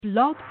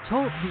Blog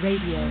Talk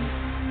Radio.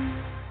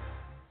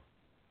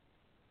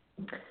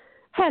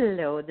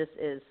 Hello, this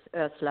is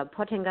Ursula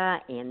Pottinger,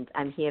 and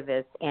I'm here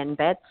with Ann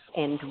Betts,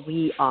 and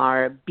we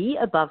are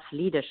BEabove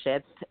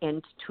Leadership,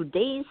 and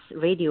today's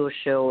radio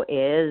show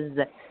is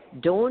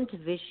Don't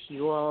Wish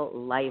Your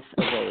Life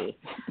Away.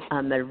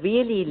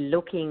 Really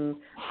looking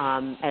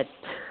at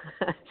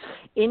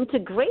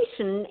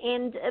integration,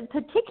 and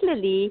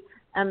particularly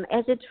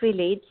as it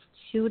relates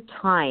to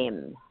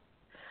time.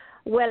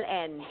 Well,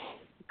 Ann,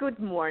 good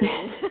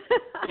morning.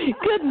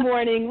 Good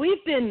morning.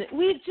 We've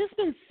just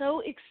been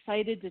so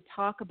excited to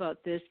talk about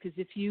this because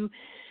if you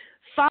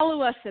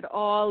follow us at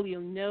all,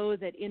 you'll know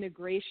that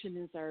integration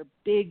is our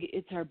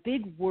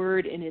big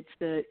word, and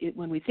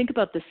when we think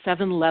about the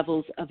 7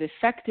 levels of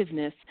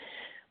effectiveness,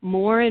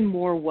 more and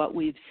more what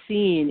we've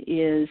seen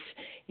is,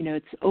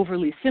 it's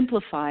overly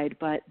simplified,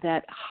 but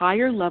that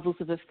higher levels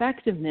of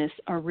effectiveness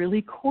are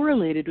really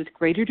correlated with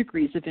greater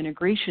degrees of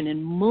integration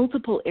in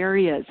multiple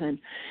areas. And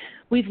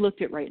we've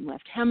looked at right and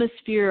left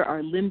hemisphere,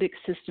 our limbic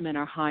system, and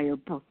our higher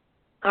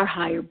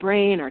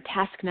brain, our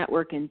task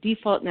network and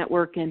default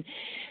network. And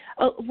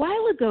a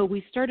while ago,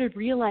 we started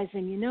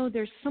realizing,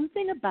 there's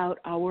something about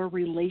our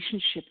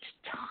relationship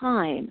to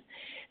time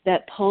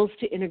that pulls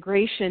to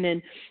integration.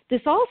 And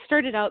this all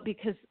started out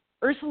because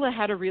Ursula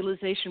had a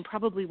realization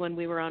probably when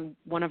we were on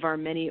one of our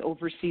many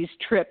overseas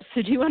trips.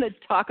 So do you want to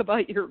talk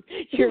about your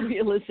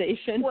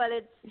realization? Well,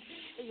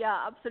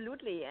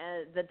 absolutely.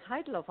 The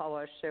title of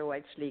our show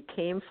actually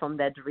came from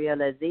that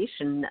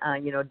realization,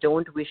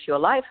 don't wish your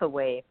life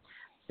away.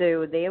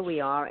 So there we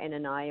are, Ann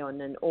and I,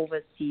 on an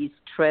overseas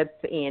trip,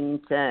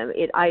 and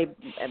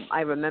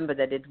I remember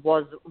that it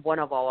was one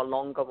of our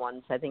longer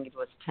ones. I think it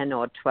was 10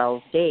 or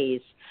 12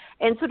 days.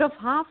 And sort of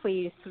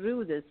halfway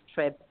through this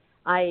trip,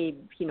 I,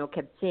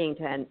 kept saying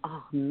to Ann,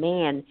 "Oh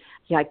man,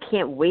 I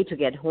can't wait to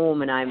get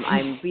home." And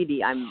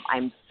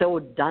I'm so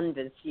done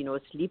with,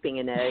 sleeping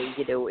in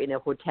a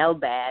hotel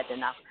bed,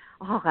 and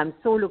I'm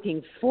so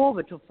looking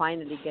forward to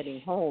finally getting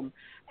home.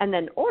 And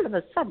then all of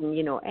a sudden,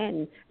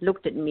 Ann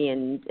looked at me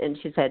and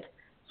she said,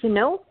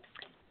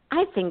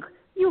 I think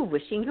you're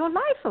wishing your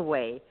life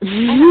away.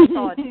 And I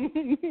thought,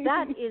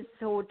 that is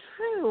so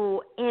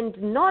true. And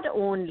not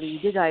only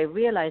did I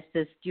realize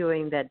this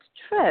during that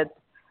trip,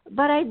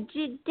 but I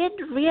did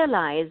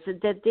realize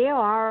that there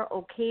are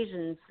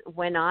occasions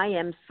when I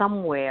am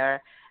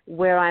somewhere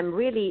where I'm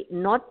really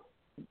not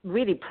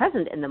really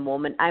present in the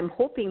moment. I'm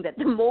hoping that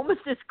the moment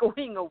is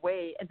going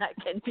away and I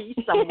can be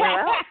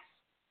somewhere else.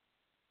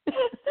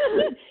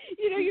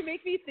 You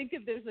make me think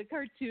of, there's a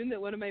cartoon that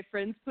one of my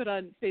friends put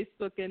on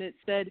Facebook, and it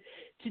said,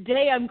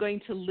 "Today I'm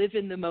going to live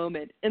in the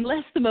moment,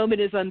 unless the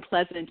moment is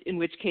unpleasant, in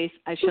which case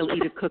I shall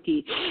eat a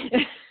cookie."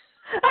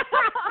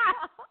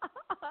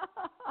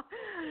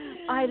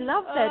 I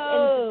love that.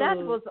 And that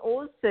was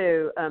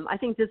also, I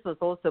think this was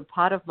also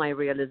part of my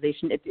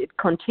realization. It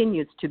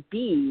continues to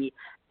be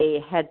a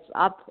heads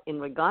up in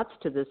regards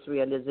to this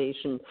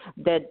realization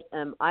that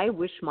I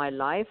wish my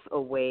life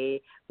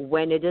away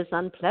when it is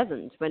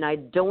unpleasant, when I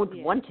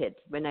don't want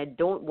it, when I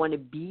don't want to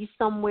be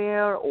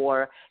somewhere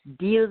or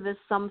deal with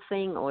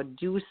something or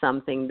do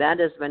something. That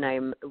is when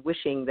I'm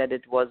wishing that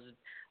it was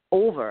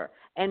over.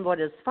 And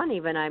what is funny,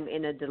 when I'm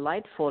in a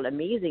delightful,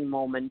 amazing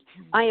moment,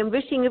 I am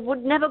wishing it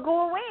would never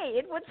go away.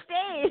 It would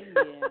stay.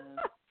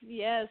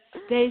 Yes,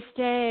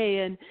 stay.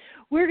 And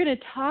we're going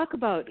to talk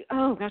about,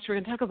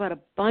 a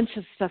bunch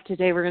of stuff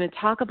today. We're going to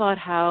talk about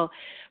how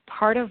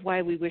part of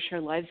why we wish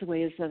our lives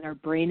away is that our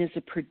brain is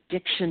a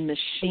prediction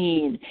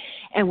machine.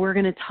 And we're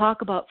going to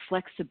talk about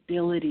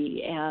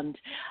flexibility and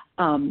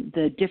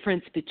the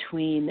difference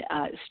between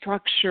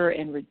structure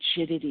and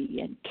rigidity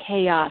and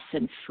chaos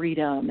and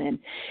freedom. And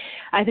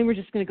I think we're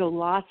just going to go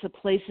lots of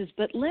places.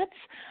 But let's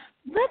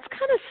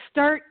kind of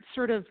start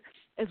sort of,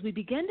 as we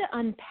begin to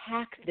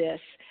unpack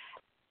this,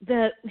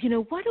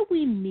 what do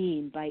we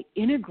mean by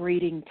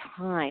integrating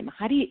time?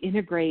 How do you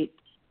integrate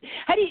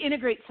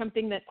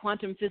something that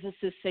quantum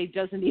physicists say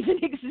doesn't even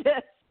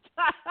exist?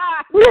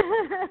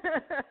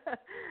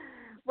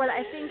 Well,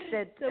 I think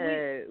that Go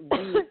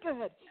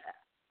ahead.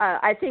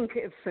 I think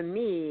for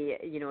me,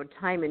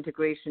 time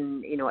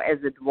integration,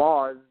 as it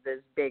was, this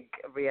big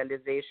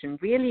realization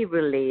really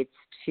relates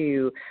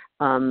to,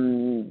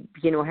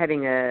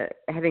 having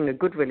a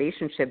good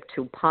relationship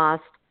to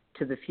past,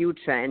 to the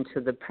future, and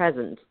to the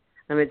present.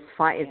 It's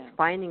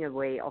finding a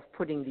way of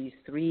putting these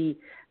 3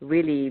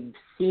 really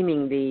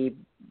seemingly,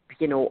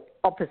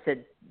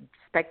 opposite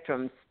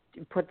spectrums,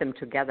 put them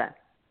together.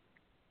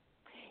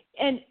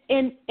 And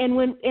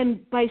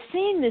by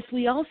saying this,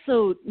 we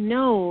also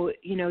know,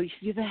 you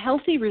have a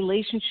healthy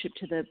relationship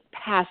to the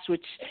past,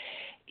 which,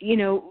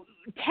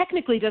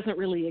 technically doesn't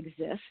really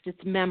exist.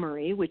 It's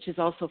memory, which is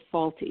also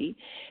faulty.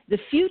 The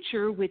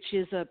future, which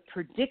is a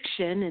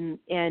prediction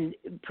and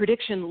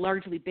prediction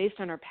largely based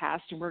on our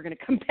past, and we're going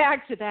to come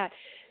back to that.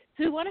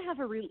 So we want to have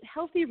a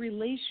healthy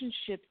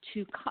relationship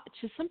to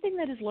something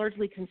that is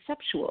largely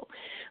conceptual,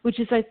 which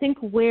is, I think,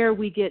 where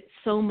we get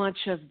so much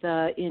of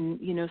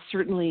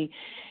certainly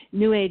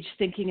New Age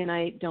thinking, and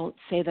I don't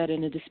say that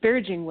in a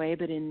disparaging way,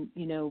 but in,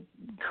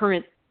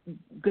 current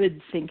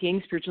good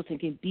thinking, spiritual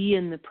thinking, be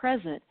in the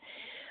present.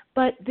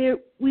 But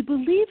we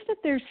believe that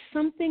there's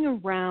something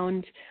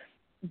around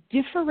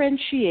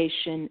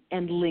differentiation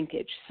and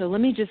linkage. So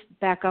let me just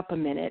back up a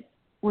minute.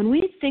 When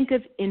we think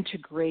of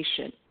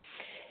integration,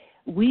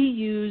 we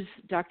use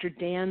Dr.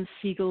 Dan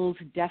Siegel's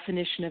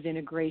definition of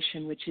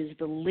integration, which is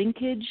the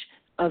linkage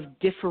of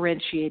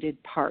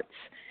differentiated parts.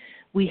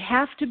 We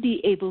have to be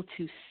able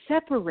to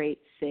separate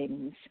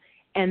things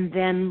and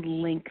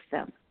then link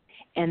them,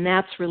 and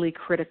that's really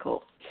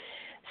critical.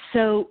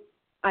 So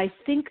I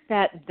think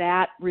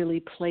that really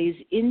plays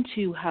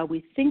into how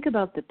we think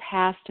about the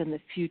past and the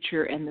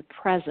future and the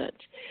present.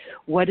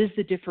 What is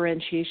the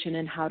differentiation,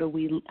 and how do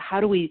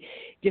we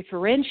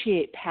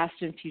differentiate past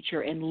and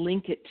future and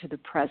link it to the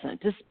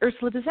present?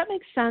 Ursula, does that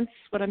make sense,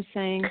 what I'm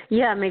saying?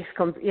 Yeah,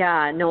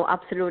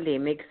 absolutely.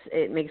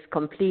 It makes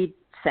complete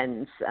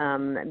sense,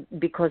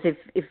 because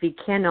if we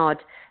cannot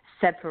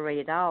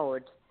separate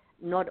out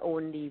not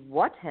only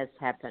what has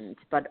happened,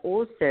 but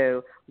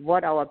also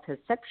what our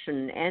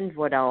perception and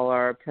what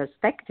our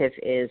perspective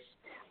is,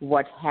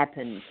 what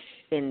happened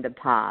in the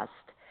past,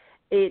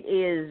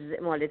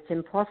 it's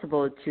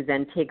impossible to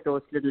then take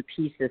those little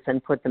pieces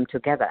and put them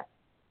together.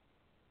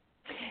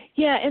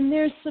 Yeah, and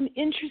there's some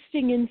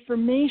interesting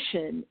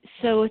information.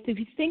 So if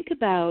you think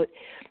about,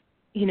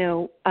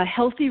 a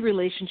healthy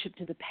relationship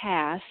to the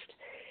past,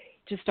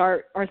 just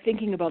our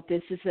thinking about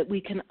this is that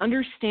we can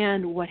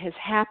understand what has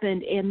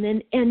happened, and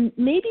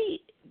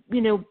maybe,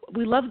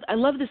 I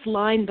love this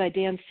line by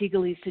Dan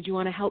Siegel. He said, you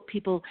want to help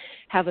people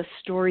have a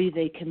story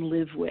they can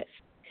live with.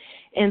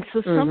 And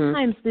so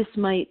sometimes this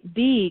might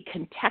be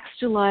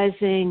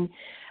contextualizing,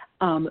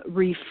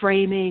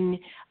 reframing,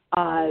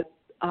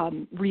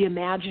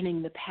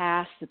 reimagining the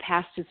past. The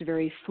past is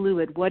very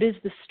fluid. What is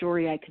the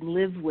story I can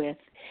live with?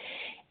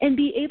 And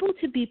be able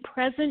to be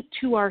present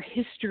to our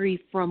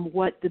history from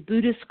what the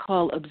Buddhists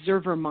call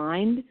observer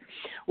mind,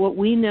 what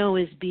we know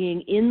as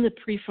being in the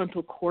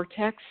prefrontal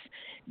cortex,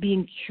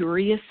 being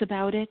curious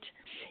about it,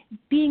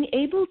 being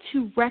able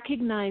to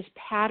recognize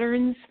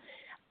patterns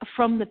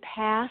from the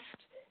past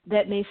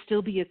that may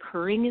still be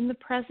occurring in the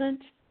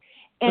present,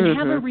 and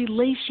have a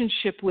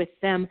relationship with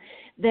them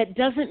that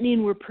doesn't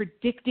mean we're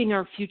predicting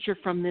our future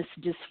from this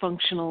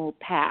dysfunctional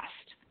past.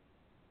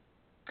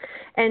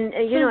 And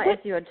as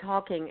you're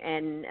talking,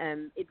 and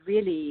it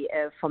really,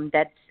 from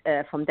that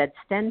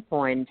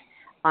standpoint,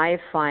 I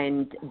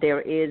find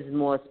there is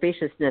more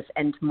spaciousness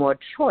and more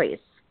choice.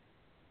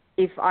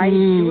 If I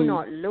do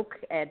not look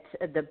at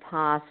the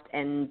past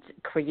and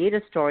create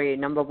a story,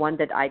 number one,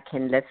 that I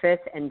can live with,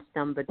 and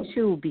number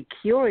two, be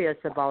curious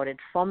about it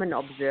from an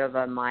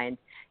observer mind,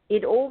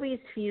 it always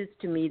feels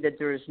to me that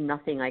there is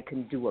nothing I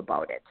can do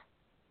about it.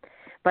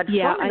 But from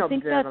an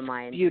observer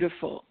mind,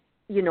 beautiful.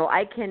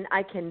 I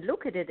can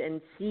look at it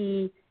and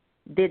see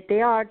that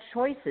there are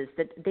choices,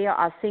 that there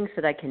are things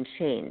that I can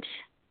change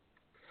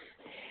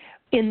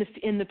in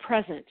the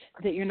present,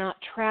 that you're not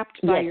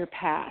trapped by your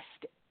past.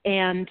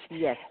 And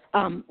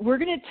we're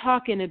going to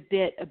talk in a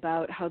bit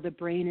about how the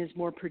brain is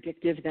more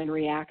predictive than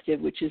reactive,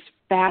 which is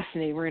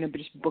fascinating. We're going to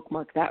just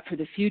bookmark that for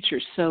the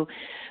future. So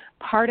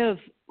part of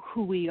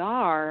who we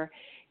are,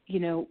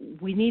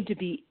 we need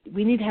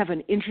to have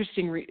an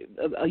interesting,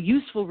 a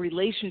useful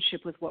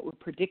relationship with what we're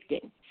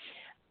predicting.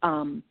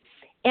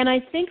 And I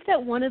think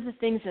that one of the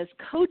things as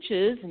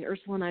coaches, and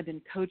Ursula and I have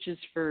been coaches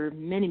for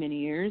many, many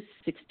years,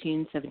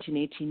 16, 17,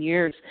 18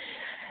 years,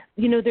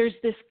 there's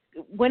this,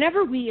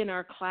 whenever we in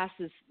our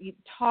classes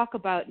talk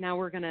about, now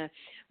we're going to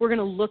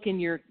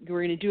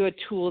do a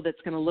tool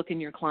that's going to look in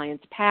your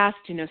client's past.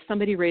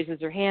 Somebody raises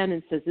their hand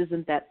and says,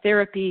 "Isn't that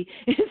therapy?"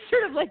 It's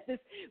sort of like this.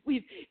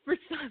 For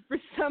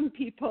some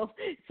people,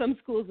 some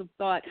schools of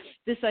thought,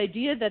 this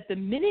idea that the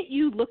minute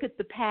you look at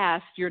the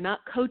past, you're not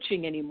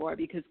coaching anymore,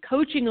 because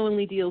coaching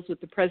only deals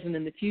with the present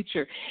and the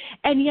future,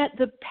 and yet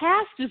the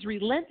past is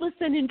relentless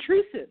and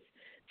intrusive.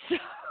 So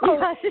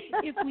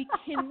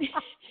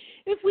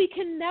if we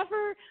can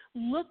never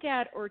look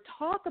at or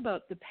talk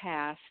about the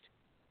past,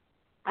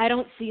 I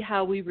don't see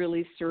how we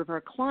really serve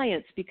our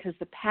clients, because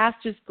the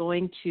past is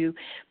going to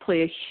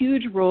play a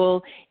huge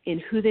role in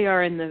who they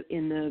are in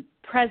the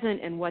present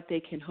and what they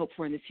can hope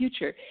for in the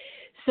future.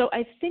 So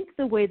I think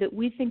the way that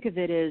we think of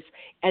it is,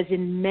 as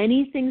in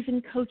many things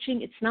in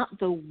coaching, it's not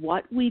the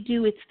what we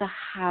do, it's the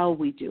how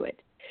we do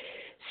it.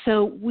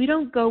 So we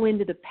don't go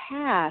into the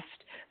past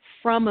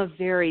from a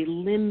very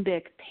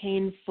limbic,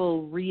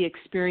 painful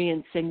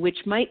re-experiencing,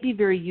 which might be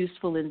very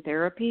useful in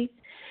therapy,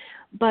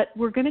 but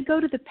we're going to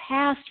go to the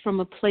past from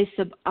a place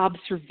of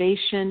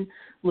observation,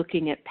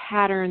 looking at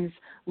patterns,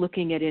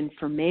 looking at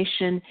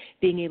information,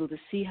 being able to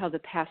see how the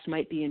past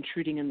might be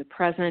intruding in the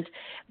present.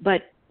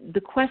 But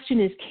the question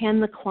is, can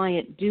the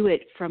client do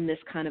it from this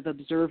kind of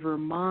observer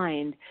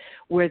mind,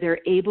 where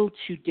they're able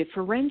to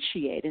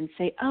differentiate and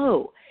say,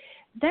 oh,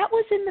 that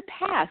was in the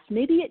past.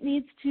 Maybe it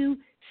needs to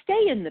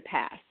stay in the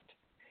past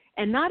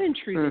and not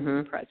intrude in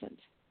the present.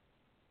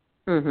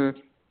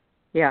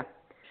 Yeah.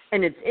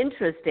 And it's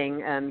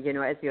interesting,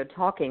 as you're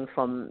talking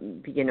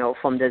from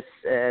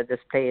this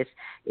place,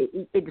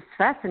 it's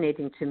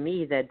fascinating to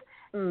me that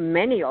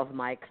many of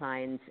my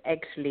clients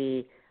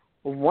actually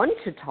want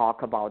to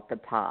talk about the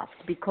past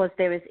because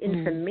there is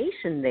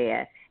information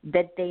there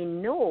that they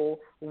know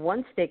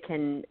once they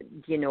can,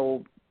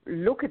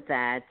 look at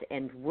that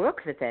and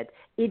work with it,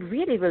 it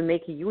really will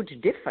make a huge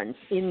difference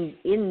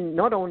in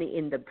not only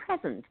in the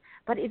present,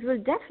 but it will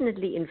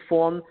definitely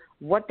inform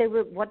what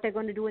they're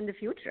going to do in the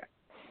future.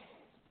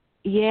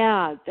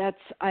 Yeah,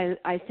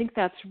 I think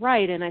that's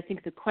right. And I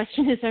think the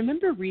question is, I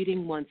remember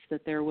reading once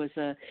that there was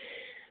a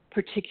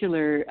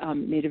particular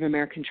Native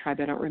American tribe,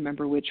 I don't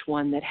remember which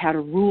one, that had a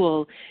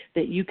rule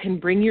that you can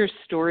bring your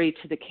story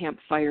to the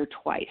campfire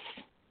twice.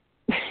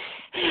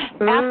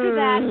 After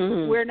that,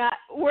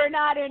 we're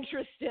not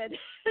interested.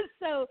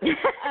 So,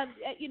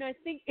 I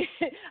think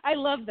I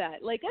love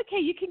that. Like, okay,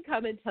 you can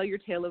come and tell your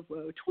tale of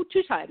woe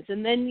two times,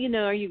 and then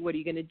what are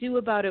you going to do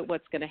about it?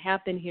 What's going to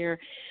happen here?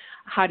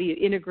 How do you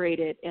integrate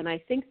it? And I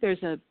think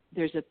there's a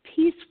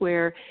piece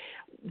where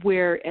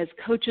as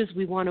coaches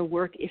we want to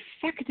work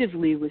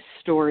effectively with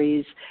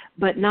stories,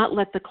 but not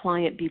let the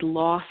client be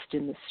lost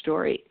in the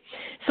story.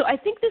 So I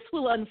think this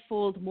will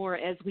unfold more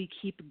as we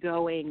keep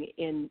going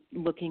in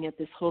looking at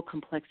this whole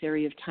complex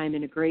area of time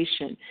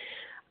integration.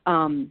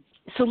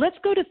 So let's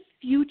go to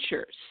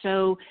future.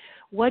 So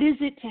what is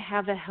it to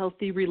have a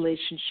healthy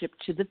relationship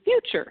to the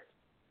future?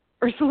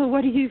 Ursula,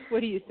 what do you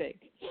think?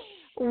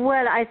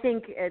 Well, I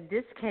think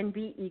this can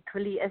be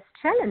equally as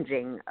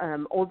challenging,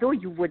 although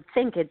you would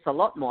think it's a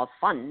lot more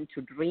fun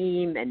to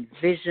dream and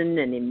vision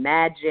and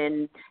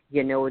imagine,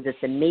 this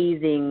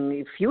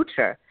amazing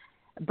future.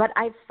 But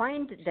I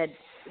find that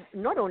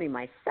not only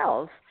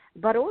myself,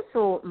 but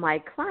also my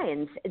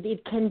clients,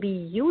 it can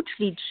be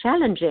hugely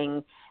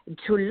challenging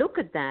to look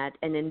at that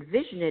and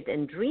envision it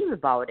and dream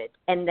about it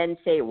and then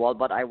say, well,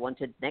 but I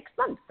want it next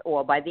month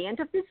or by the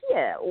end of this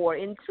year or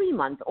in 3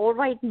 months or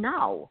right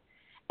now.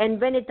 And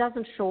when it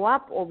doesn't show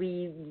up or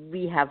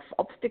we have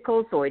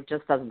obstacles or it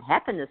just doesn't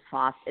happen as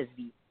fast as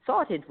we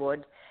thought it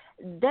would,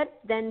 that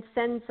then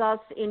sends us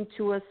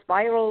into a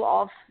spiral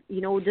of,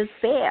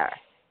 despair.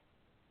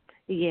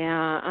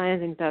 Yeah, I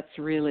think that's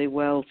really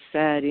well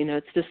said.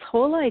 It's this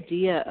whole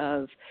idea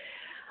of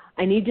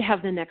I need to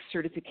have the next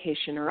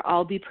certification, or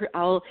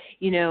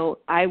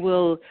I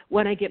will,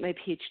 when I get my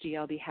PhD,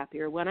 I'll be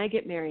happier. When I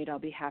get married, I'll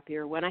be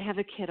happier. When I have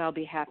a kid, I'll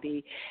be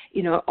happy.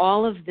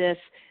 All of this,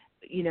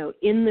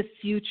 in the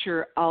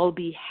future, I'll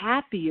be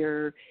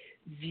happier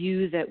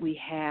view that we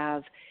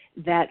have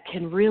that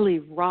can really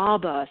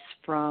rob us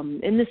from,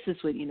 and this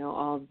is what,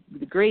 all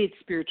the great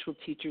spiritual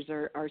teachers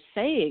are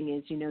saying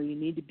is, you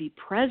need to be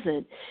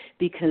present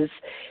because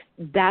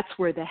that's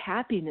where the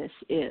happiness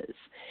is.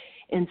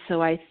 And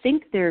so I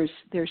think there's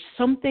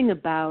something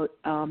about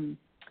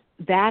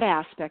that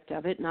aspect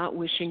of it, not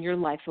wishing your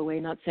life away,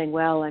 not saying,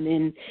 well,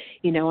 I'm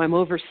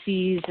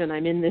overseas and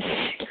I'm in this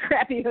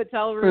crappy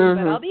hotel room,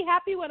 but I'll be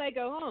happy when I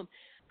go home.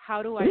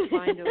 How do I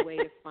find a way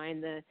to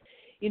find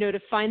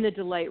the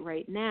delight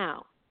right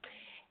now?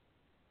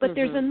 But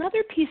there's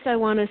another piece I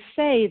want to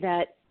say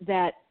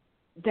that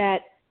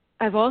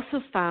I've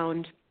also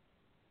found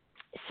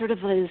sort of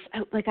as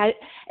like let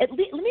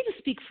me just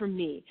speak for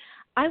me.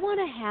 I want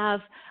to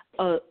have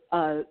a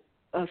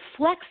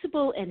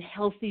flexible and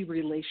healthy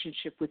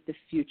relationship with the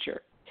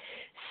future.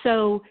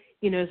 So,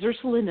 as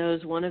Ursula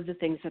knows, one of the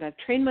things that I've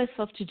trained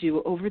myself to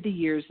do over the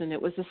years, and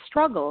it was a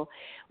struggle,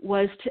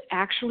 was to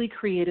actually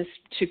create a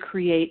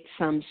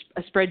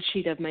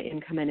spreadsheet of my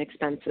income and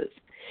expenses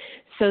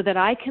so that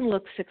I can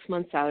look 6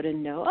 months out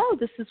and know,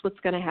 this is what's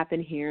going to happen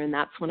here, and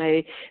that's when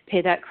I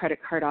pay that credit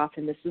card off,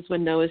 and this is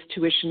when Noah's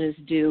tuition is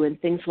due, and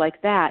things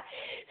like that,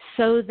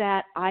 so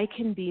that I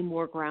can be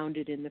more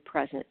grounded in the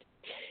present.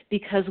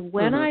 Because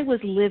when I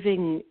was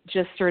living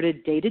just sort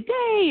of day to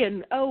day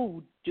and,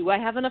 do I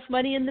have enough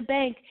money in the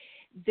bank,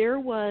 there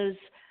was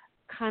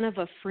kind of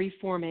a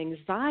free-form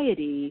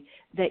anxiety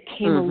that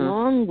came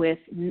along with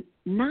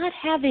not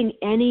having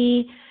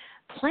any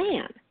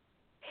plan.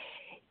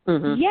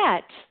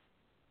 Yet,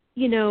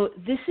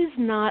 this is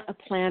not a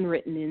plan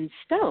written in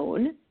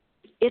stone.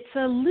 It's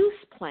a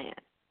loose plan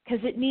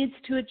because it needs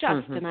to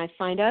adjust. And I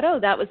find out,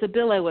 that was a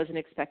bill I wasn't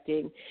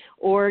expecting.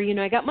 Or,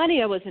 I got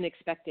money I wasn't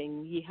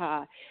expecting.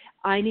 Yeehaw.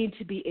 I need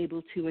to be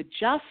able to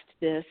adjust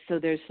this so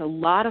there's a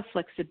lot of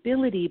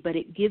flexibility, but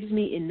it gives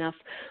me enough,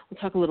 we'll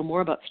talk a little more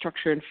about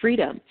structure and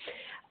freedom,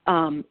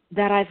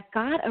 that I've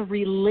got a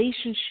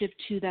relationship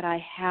to that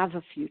I have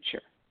a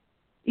future.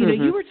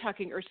 You were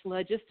talking,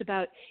 Ursula, just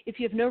about if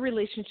you have no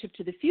relationship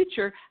to the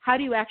future, how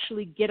do you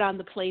actually get on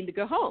the plane to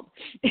go home?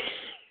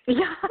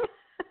 Yeah.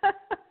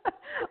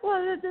 Well,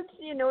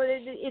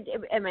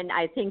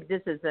 I think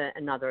this is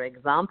another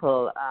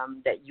example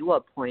that you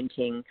are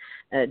pointing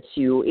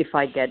to. If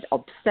I get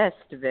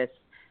obsessed with,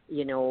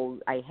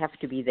 I have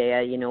to be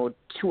there,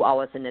 2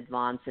 hours in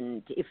advance,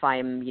 and if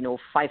I'm,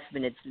 5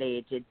 minutes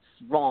late, it's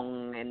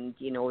wrong, and,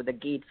 the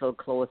gate will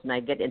close, and I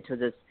get into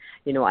this,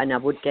 and I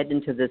would get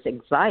into this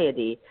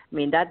anxiety. I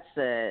mean,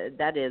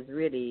 that is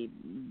really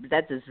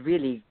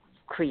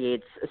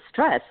creates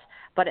stress.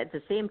 But at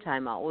the same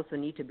time, I also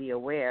need to be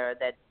aware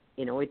that,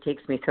 it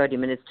takes me 30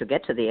 minutes to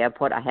get to the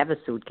airport. I have a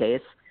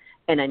suitcase,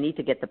 and I need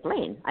to get the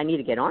plane. I need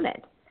to get on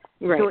it.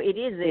 Right. So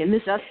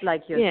it's just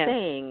like you're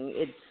saying,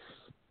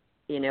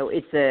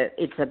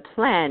 it's a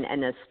plan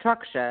and a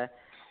structure,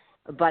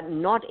 but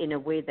not in a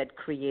way that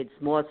creates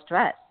more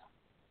stress.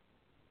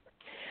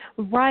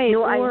 Right. No,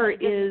 go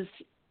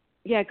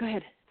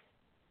ahead.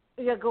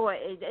 Yeah, go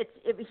ahead.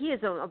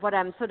 Here's what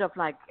I'm sort of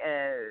like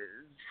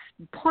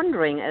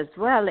pondering as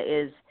well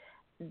is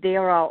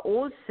there are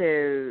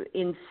also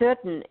in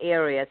certain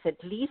areas, at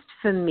least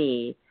for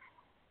me,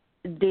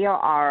 there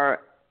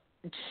are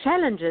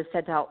challenges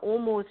that are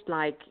almost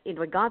like in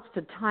regards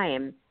to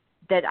time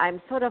that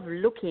I'm sort of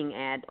looking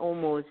at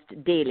almost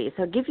daily.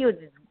 So I'll give you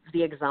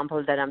the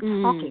example that I'm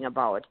talking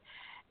about.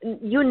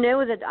 You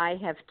know that I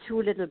have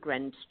 2 little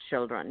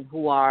grandchildren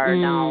who are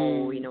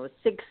now,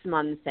 6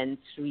 months and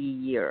 3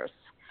 years.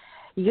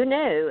 They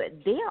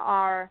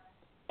are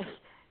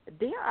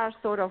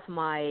sort of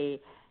my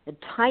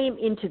time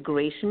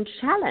integration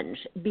challenge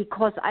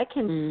because I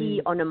can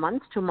see on a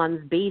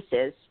month-to-month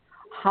basis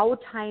how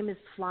time is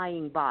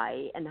flying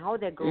by and how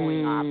they're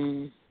growing up.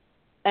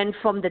 And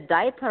from the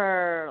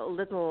diaper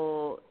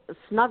little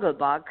snuggle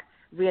bug,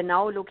 we are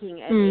now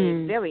looking at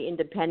a very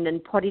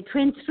independent,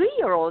 potty-trained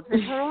 3-year-old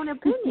with her own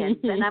opinions.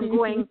 And I'm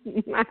going,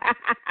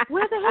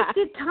 where the heck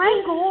did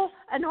time go?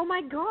 And oh,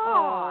 my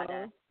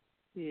God.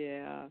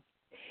 Yeah.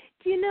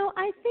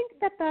 I think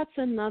that that's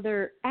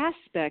another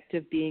aspect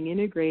of being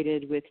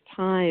integrated with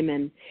time.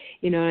 And,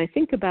 I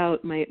think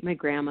about my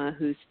grandma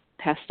who's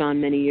passed on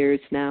many years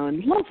now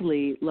and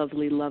lovely,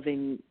 lovely,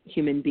 loving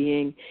human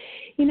being,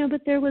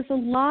 but there was a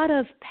lot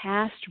of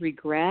past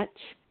regret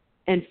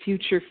and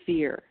future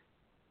fear.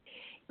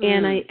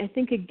 And I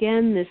think,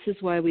 again, this is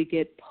why we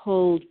get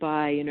pulled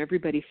by,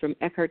 everybody from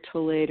Eckhart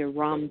Tolle to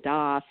Ram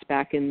Dass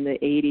back in the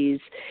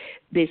 80s,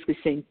 basically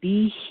saying,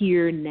 be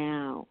here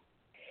now.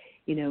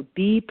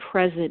 Be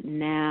present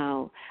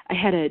now. I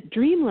had a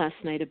dream last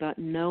night about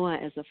Noah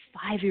as a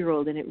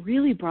 5-year-old, and it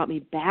really brought me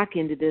back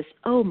into this,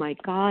 oh, my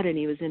God, and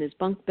he was in his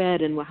bunk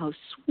bed, and how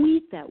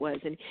sweet that was.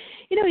 And,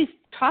 he's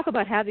talk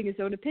about having his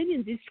own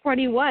opinions. He's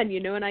 21,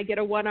 and I get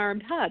a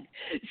one-armed hug.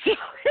 So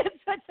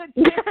it's such a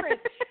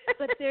difference.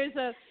 But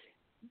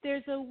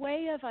there's a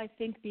way of, I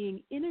think,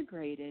 being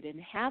integrated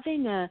and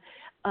having a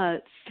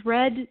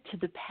thread to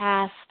the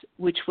past,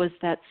 which was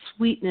that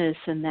sweetness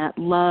and that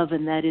love,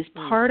 and that is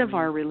part of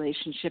our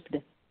relationship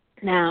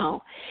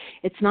now.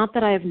 It's not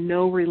that I have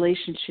no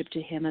relationship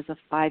to him as a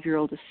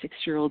 5-year-old, a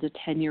 6-year-old, a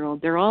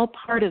 10-year-old. They're all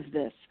part of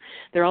this.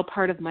 They're all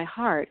part of my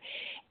heart.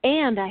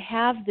 And I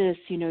have this,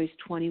 he's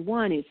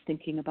 21, he's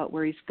thinking about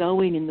where he's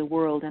going in the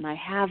world, and I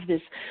have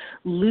this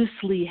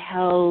loosely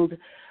held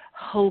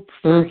hope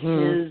for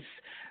his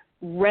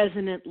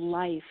resonant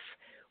life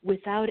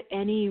without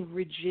any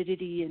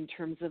rigidity in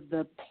terms of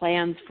the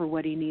plans for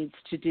what he needs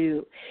to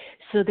do.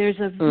 So there's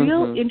a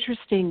real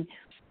interesting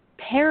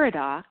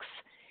paradox,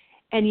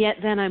 and yet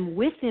then I'm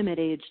with him at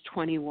age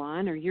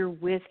 21, or you're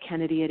with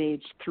Kennedy at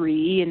age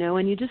 3,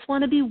 and you just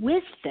want to be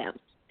with them,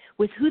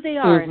 with who they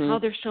are and how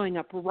they're showing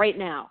up right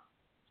now.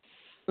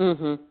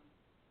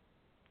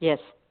 Yes.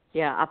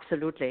 Yeah,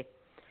 absolutely.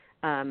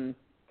 I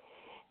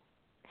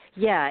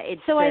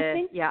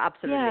think. Yeah,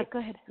 absolutely. Yeah, go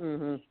ahead.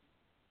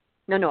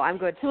 No, I'm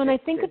good. So when I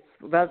think,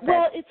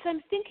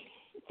 I'm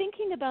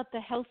thinking about the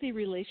healthy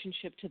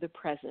relationship to the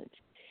present.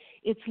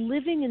 It's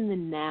living in the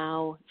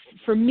now.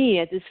 For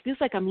me, this feels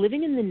like I'm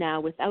living in the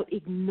now without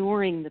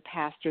ignoring the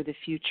past or the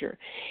future,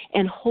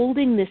 and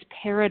holding this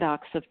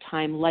paradox of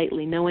time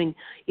lightly, knowing,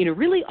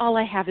 really all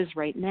I have is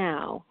right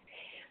now,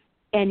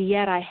 and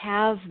yet I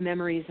have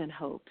memories and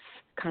hopes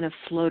kind of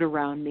float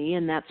around me,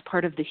 and that's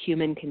part of the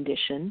human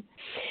condition.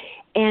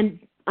 And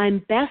I'm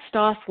best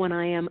off when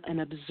I am an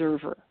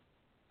observer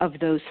of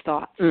those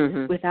thoughts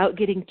without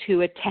getting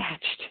too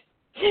attached.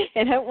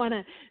 And I don't want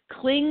to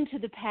cling to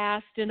the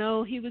past and,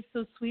 he was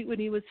so sweet when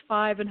he was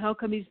 5, and how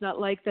come he's not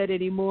like that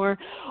anymore?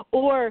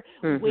 Or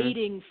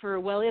waiting for,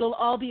 it'll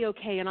all be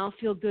okay and I'll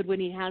feel good when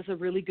he has a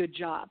really good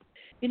job.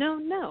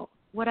 No.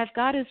 What I've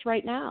got is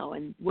right now,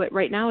 and what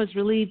right now is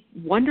really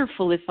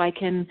wonderful if I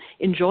can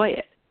enjoy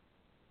it.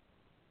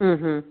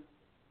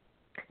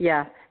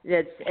 Yeah,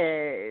 this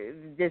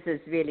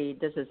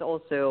is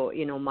also,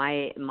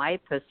 my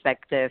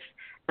perspective.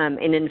 And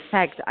in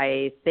fact,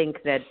 I think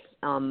that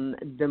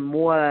the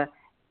more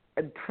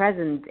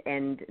present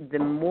and the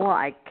more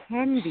I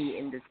can be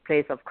in this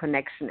place of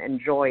connection and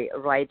joy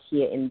right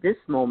here in this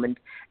moment,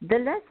 the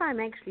less I'm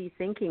actually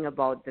thinking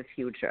about the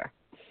future.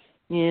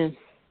 Yeah.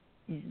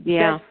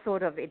 That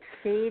sort of, it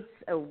fades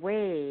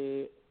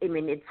away. I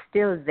mean, it's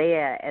still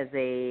there as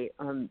a,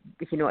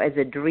 as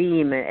a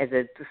dream, as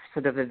a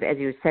sort of, as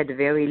you said,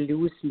 very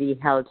loosely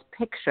held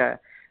picture.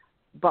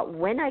 But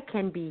when I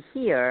can be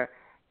here,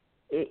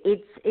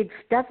 it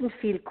doesn't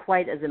feel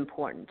quite as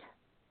important.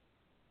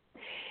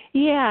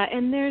 Yeah,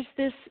 and there's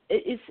this,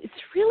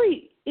 it's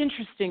really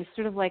interesting,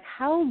 sort of like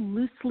how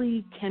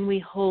loosely can we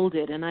hold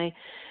it? And I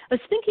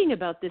was thinking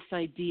about this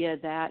idea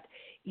that,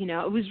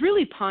 I was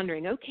really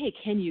pondering, okay,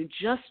 can you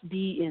just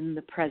be in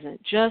the present,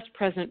 just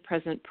present,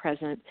 present,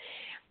 present?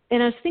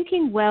 And I was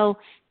thinking,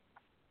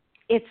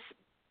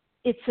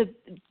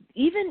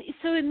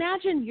 so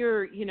imagine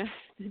you're,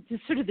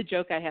 sort of the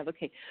joke I have,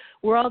 okay,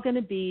 we're all going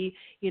to be,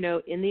 in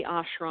the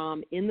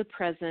ashram, in the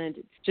present,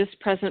 it's just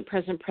present,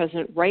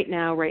 right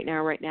now.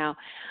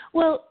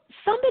 Well,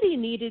 somebody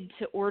needed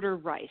to order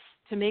rice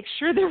to make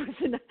sure there was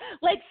enough,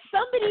 like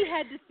somebody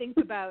had to think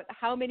about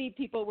how many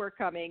people were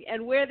coming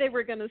and where they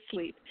were going to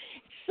sleep.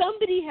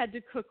 Somebody had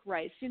to cook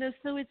rice,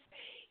 so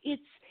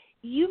it's,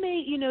 you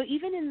may,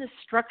 even in the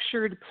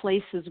structured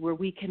places where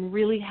we can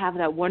really have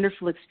that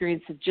wonderful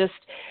experience of just,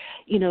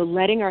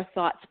 letting our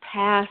thoughts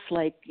pass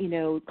like,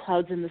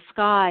 clouds in the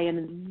sky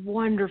and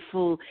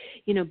wonderful,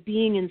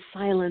 being in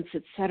silence,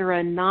 et cetera,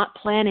 and not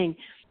planning.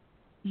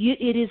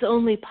 It is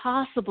only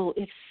possible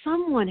if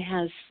someone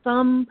has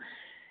some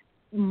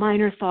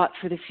minor thought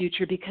for the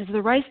future, because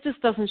the rice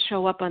just doesn't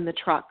show up on the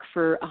truck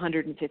for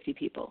 150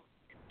 people.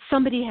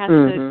 Somebody has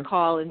to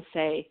call and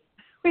say,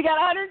 we got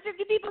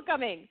 150 people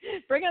coming.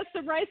 Bring us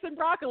some rice and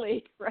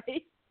broccoli,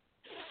 right?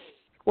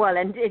 Well,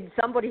 and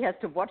somebody has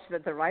to watch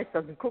that the rice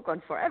doesn't cook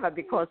on forever,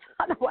 because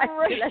otherwise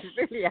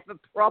you'll really have a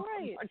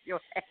problem on your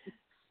hands.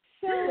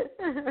 So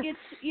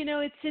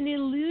it's an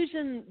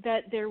illusion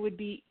that there would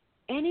be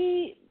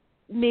any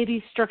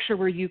maybe structure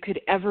where you could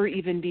ever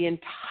even be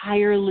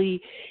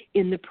entirely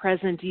in the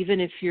present, even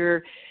if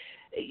you're,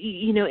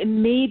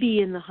 and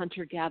maybe in the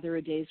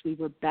hunter-gatherer days we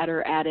were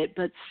better at it,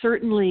 but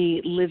certainly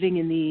living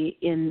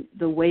in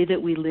the way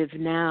that we live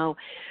now,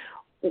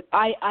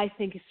 I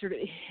think it's sort of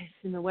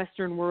in the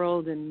Western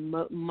world and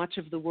much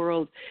of the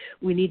world,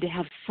 we need to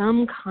have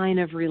some kind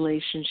of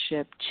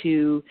relationship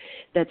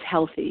that's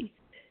healthy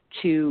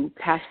to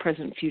past,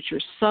 present,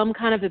 future, some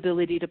kind of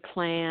ability to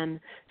plan,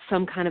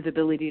 some kind of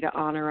ability to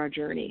honor our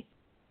journey.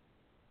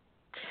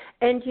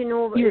 And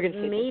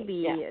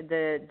maybe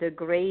the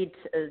great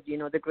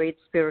the great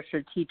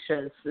spiritual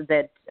teachers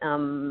that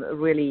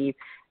really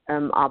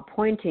are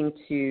pointing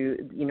to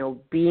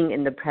being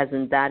in the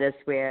present. That is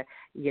where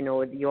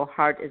your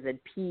heart is at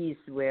peace.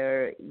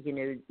 Where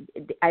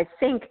I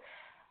think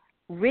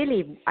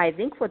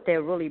what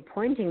they're really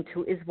pointing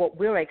to is what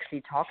we're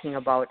actually talking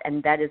about,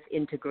 and that is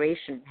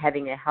integration,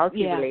 having a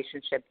healthy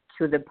relationship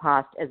to the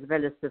past as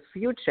well as the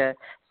future,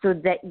 so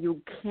that you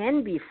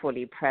can be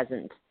fully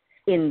present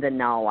in the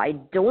now. I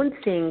don't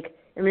think,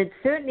 it's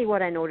certainly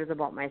what I notice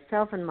about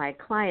myself and my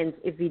clients,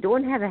 if we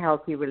don't have a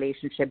healthy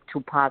relationship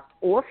to past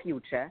or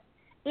future,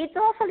 it's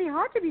awfully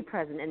hard to be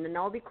present in the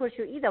now, because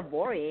you're either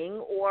worrying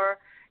or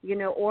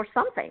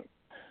something.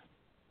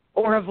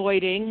 Or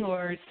avoiding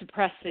or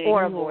suppressing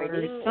or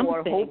something.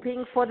 Or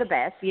hoping for the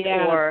best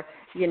or,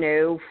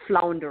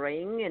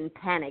 floundering and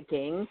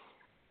panicking.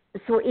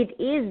 So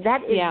that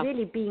is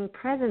really being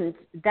present.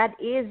 That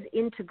is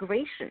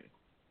integration.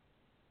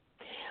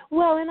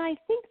 Well, and I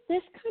think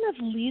this kind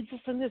of leads us,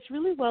 and it's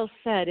really well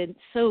said. And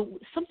so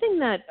something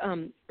that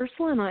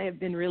Ursula and I have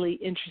been really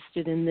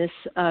interested in, this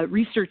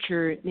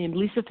researcher named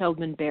Lisa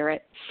Feldman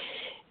Barrett,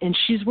 and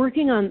she's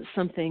working on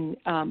something,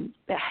 I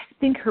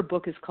think her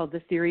book is called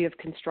The Theory of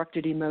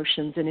Constructed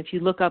Emotions. And if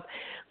you look up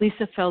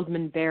Lisa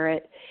Feldman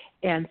Barrett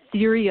and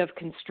Theory of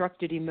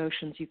Constructed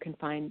Emotions, you can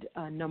find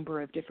a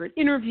number of different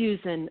interviews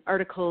and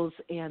articles,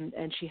 and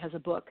she has a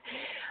book.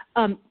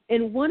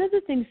 And one of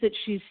the things that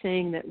she's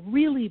saying that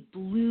really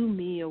blew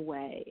me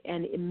away,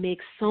 and it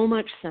makes so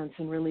much sense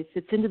and really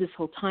fits into this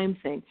whole time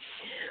thing,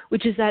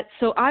 which is that,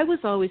 so I was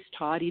always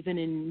taught, even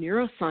in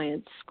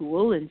neuroscience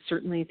school and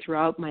certainly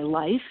throughout my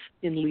life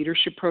in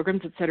leadership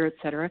programs, et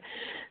cetera,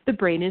 the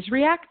brain is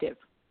reactive.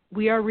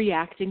 We are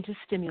reacting to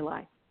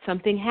stimuli.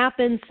 Something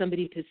happens,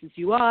 somebody pisses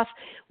you off,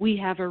 we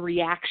have a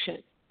reaction,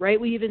 right?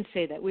 We even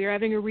say that. We are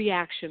having a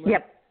reaction.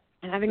 Yep.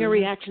 I'm having a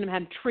reaction,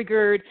 I'm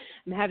triggered,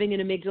 I'm having an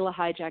amygdala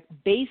hijack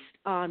based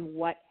on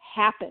what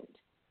happened.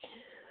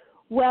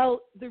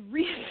 Well, the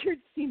research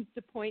seems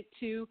to point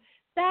to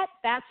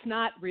that's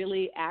not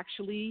really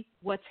actually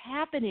what's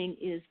happening,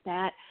 is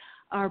that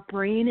our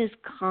brain is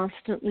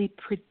constantly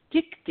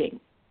predicting.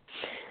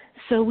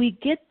 So we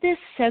get this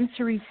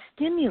sensory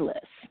stimulus,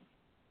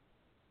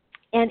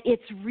 and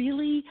it's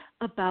really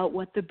about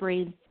what the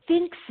brain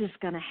thinks is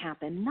going to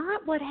happen,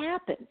 not what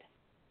happened.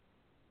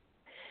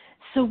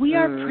 So we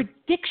are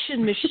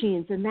prediction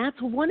machines, and that's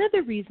one of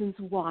the reasons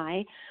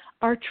why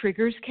our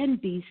triggers can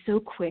be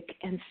so quick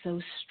and so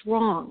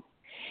strong,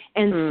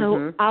 and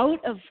so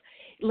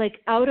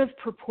out of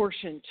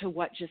proportion to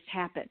what just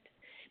happened,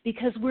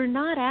 because we're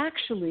not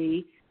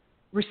actually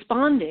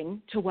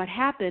responding to what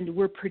happened.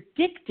 We're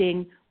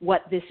predicting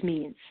what this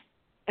means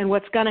and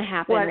what's going to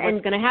happen.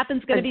 What's going to happen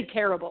is going to be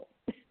terrible.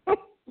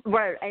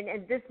 Well,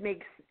 and this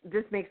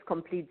makes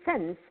complete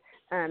sense.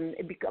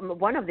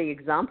 One of the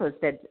examples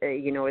that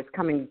is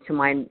coming to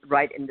mind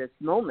right in this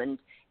moment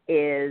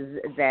is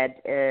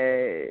that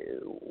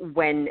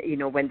when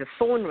the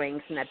phone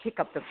rings and I pick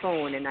up the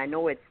phone and I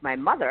know it's my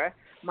mother,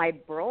 my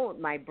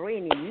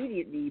brain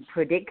immediately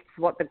predicts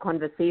what the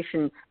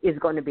conversation is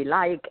going to be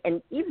like,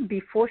 and even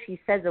before she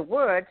says a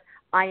word,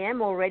 I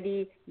am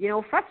already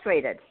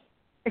frustrated.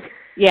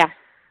 Yeah.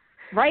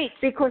 Right.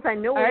 Because I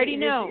already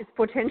know. It's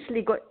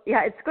potentially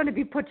it's going to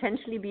be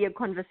potentially be a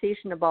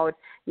conversation about,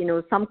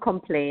 some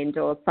complaint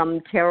or some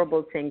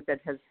terrible thing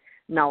that has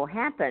now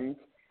happened,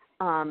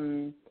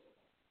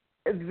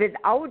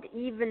 without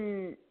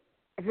even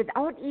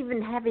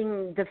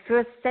having the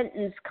first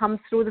sentence come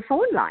through the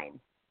phone line.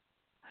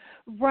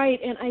 Right,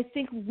 and I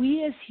think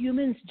we as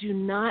humans do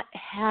not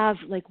have,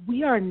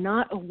 we are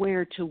not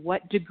aware to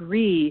what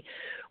degree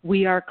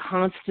we are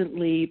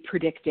constantly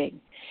predicting.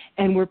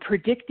 And we're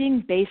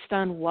predicting based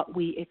on what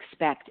we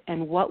expect.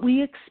 And what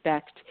we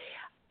expect,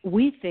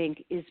 we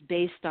think, is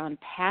based on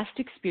past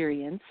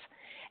experience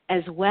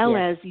as well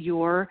as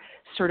your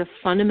sort of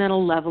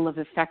fundamental level of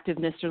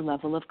effectiveness or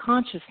level of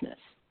consciousness.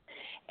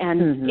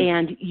 And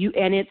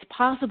it's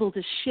possible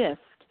to shift.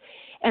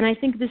 And I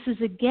think this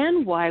is,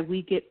 again, why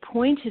we get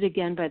pointed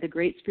again by the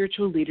great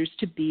spiritual leaders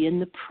to be in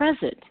the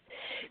present.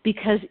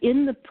 Because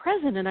in the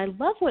present, and I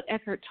love what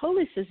Eckhart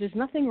Tolle says, there's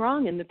nothing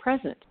wrong in the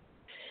present.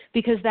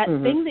 Because that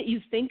thing that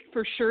you think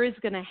for sure is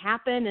going to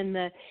happen, and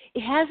it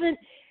hasn't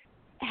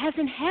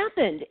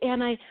happened.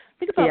 And I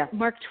think about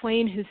Mark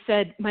Twain, who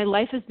said, "My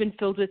life has been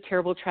filled with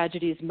terrible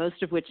tragedies,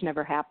 most of which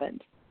never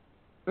happened."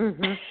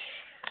 And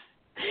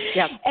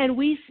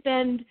we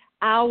spend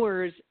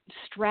hours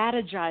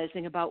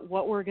strategizing about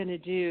what we're going to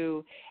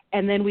do,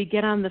 and then we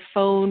get on the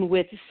phone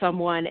with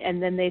someone,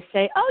 and then they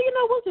say, "Oh,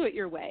 we'll do it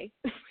your way."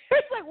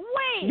 It's like,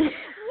 wait,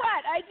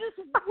 what? I just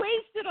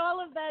wasted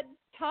all of that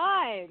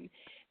time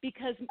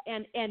because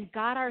and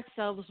got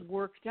ourselves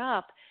worked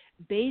up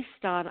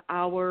based on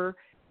our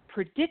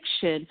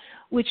prediction,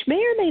 which may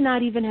or may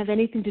not even have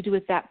anything to do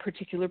with that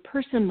particular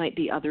person. Might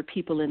be other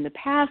people in the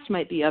past,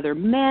 might be other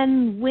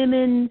men,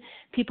 women,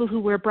 people who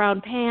wear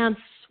brown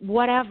pants,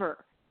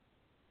 whatever.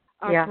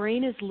 Our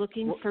brain is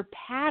looking for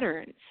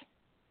patterns.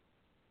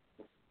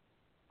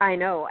 I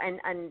know, and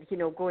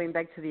going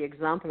back to the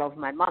example of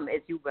my mom,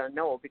 as you well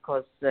know,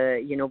 because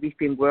we've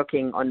been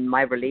working on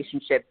my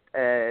relationship,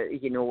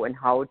 and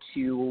how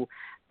to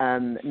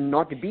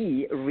not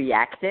be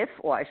reactive,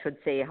 or I should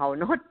say, how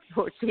not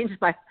to change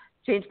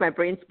my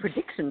brain's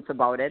predictions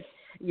about it,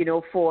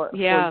 for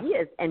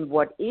years. And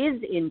what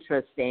is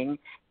interesting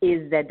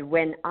is that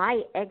when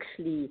I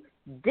actually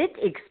did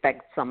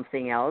expect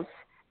something else,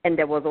 and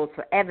there was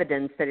also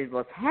evidence that it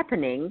was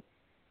happening,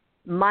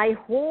 my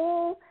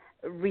whole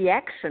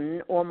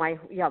reaction my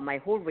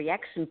whole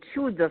reaction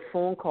to the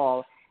phone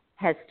call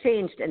has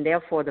changed, and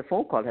therefore the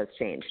phone call has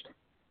changed.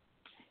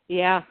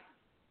 Yeah.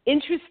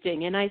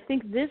 Interesting. And I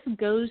think this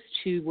goes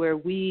to where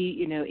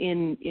we,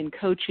 in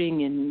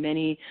coaching and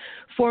many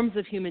forms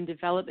of human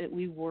development,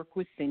 we work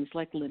with things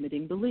like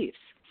limiting beliefs,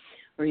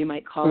 or you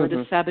might call it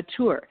a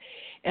saboteur.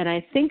 And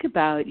I think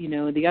about,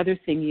 the other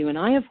thing you and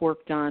I have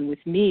worked on with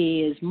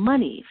me is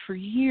money for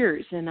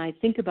years. And I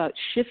think about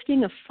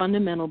shifting a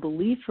fundamental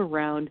belief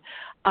around,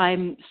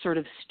 I'm sort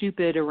of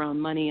stupid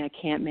around money, I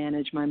can't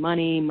manage my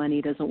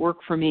money doesn't work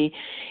for me,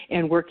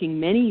 and working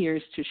many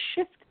years to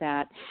shift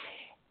that,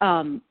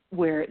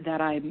 where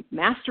that I'm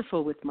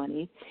masterful with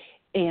money,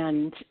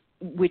 and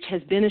which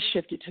has been a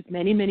shift. It took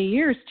many, many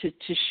years to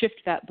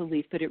shift that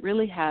belief, but it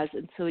really has.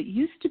 And so it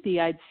used to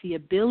be I'd see a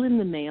bill in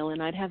the mail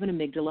and I'd have an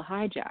amygdala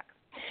hijack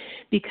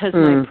because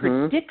my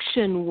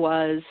prediction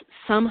was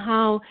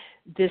somehow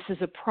this is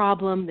a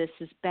problem, this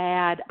is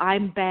bad,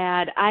 I'm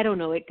bad. I don't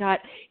know.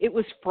 It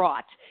was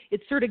fraught.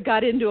 It sort of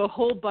got into a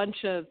whole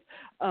bunch of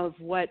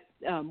what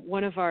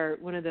one of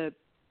the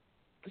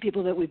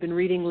people that we've been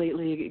reading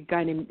lately,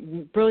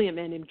 brilliant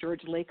man named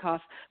George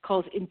Lakoff,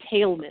 calls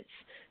entailments.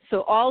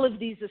 So all of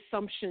these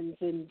assumptions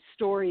and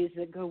stories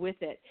that go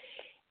with it.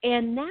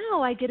 And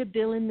now I get a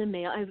bill in the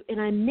mail, and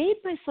I made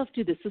myself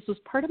do this. This was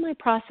part of my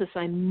process.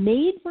 I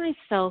made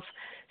myself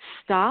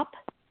stop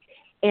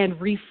and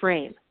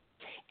reframe.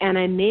 And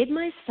I made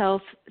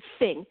myself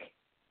think,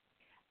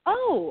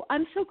 oh,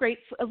 I'm so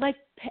grateful,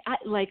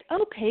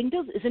 paying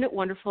bills, isn't it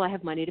wonderful I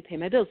have money to pay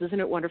my bills? Isn't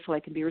it wonderful I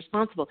can be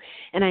responsible?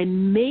 And I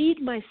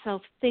made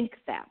myself think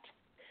that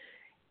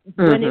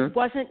when it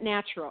wasn't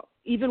natural,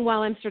 even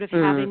while I'm sort of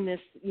having this,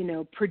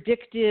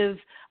 predictive,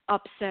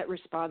 upset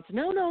response.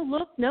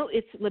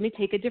 Let me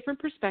take a different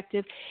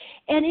perspective.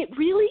 And it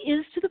really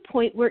is to the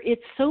point where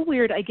it's so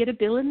weird. I get a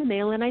bill in the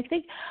mail and I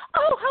think,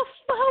 oh, how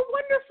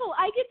wonderful.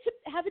 I get to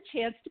have a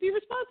chance to be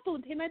responsible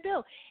and pay my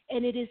bill.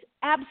 And it is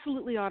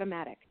absolutely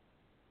automatic.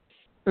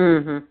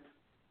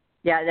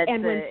 Yeah, that's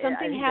and when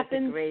something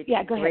happens,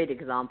 great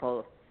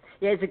example.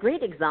 Yeah, it's a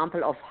great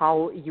example of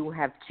how you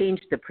have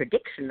changed the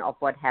prediction of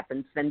what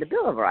happens when the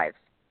bill arrives.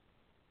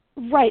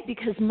 Right,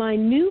 because my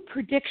new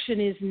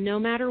prediction is no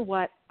matter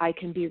what, I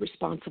can be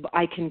responsible.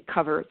 I can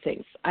cover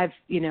things.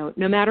 No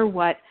matter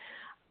what,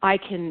 I'm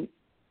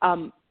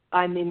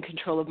in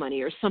control of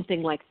money or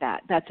something like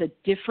that. That's a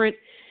different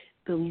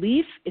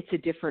belief. It's a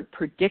different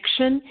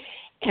prediction.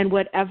 And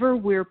whatever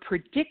we're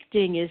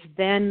predicting is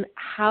then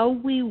how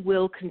we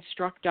will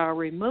construct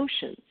our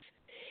emotions,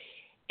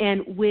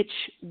 and which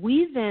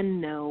we then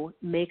know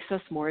makes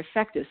us more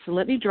effective. So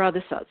let me draw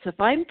this out. So if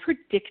I'm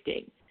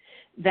predicting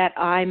that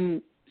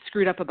I'm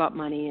screwed up about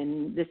money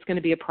and it's going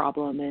to be a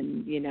problem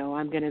and,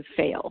 I'm going to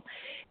fail,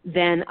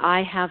 then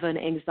I have an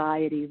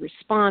anxiety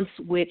response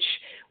which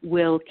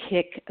will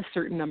kick a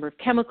certain number of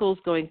chemicals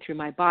going through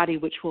my body,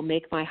 which will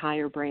make my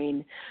higher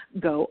brain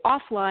go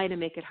offline and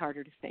make it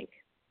harder to think.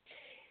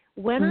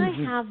 When I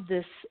have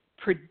this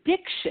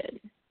prediction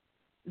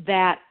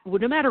that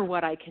no matter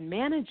what, I can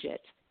manage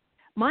it,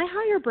 my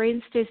higher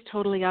brain stays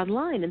totally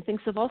online and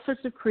thinks of all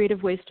sorts of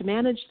creative ways to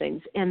manage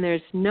things. And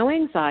there's no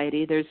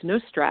anxiety, there's no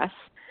stress,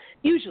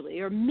 usually,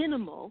 or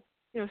minimal.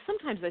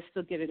 Sometimes I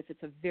still get it if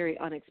it's a very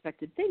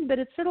unexpected thing, but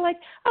it's sort of like,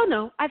 oh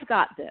no, I've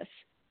got this.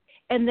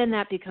 And then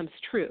that becomes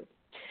true.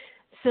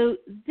 So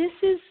this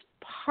is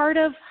part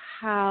of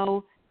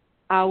how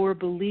our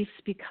beliefs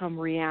become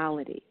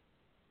reality.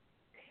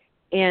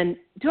 And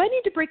do I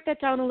need to break that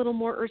down a little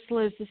more,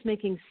 Ursula? Is this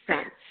making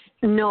sense?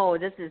 No,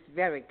 this is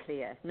very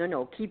clear.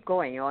 No, keep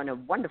going. You're on a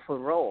wonderful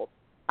roll.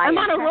 I'm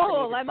on a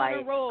roll.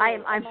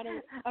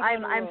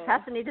 I'm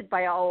fascinated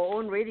by our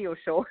own radio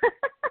show.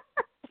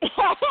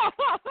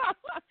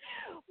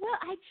 Well,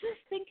 I just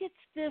think it's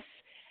this,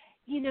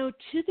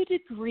 to the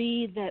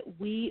degree that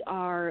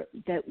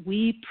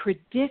we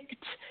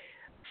predict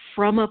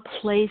from a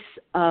place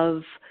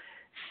of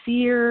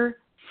fear,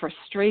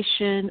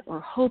 frustration, or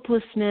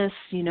hopelessness,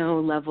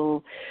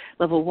 level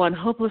 1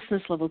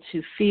 hopelessness, level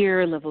 2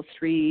 fear, level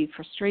 3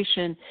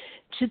 frustration,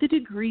 to the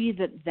degree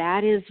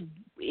that is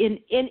and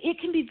it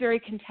can be very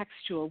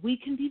contextual. We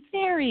can be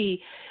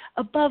very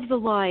above the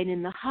line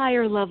in the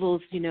higher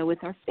levels,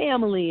 with our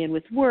family and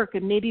with work,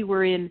 and maybe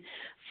we're in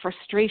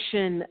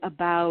frustration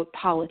about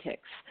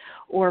politics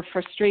or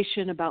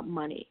frustration about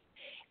money,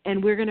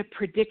 and we're going to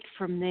predict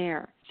from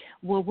there.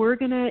 Well, we're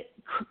going to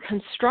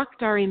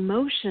construct our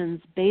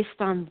emotions based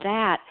on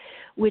that,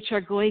 which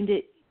are going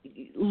to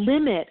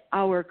limit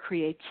our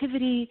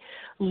creativity,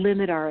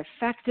 limit our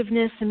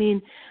effectiveness. I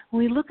mean,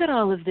 when we look at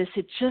all of this,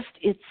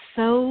 it's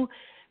so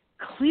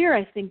clear,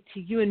 I think, to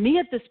you and me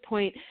at this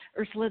point,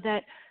 Ursula,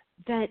 that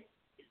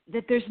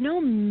there's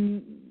no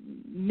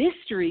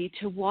mystery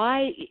to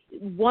why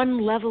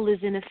one level is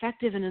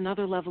ineffective and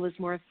another level is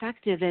more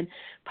effective. And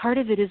part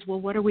of it is,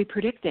 well, what are we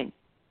predicting?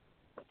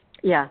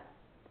 Yeah,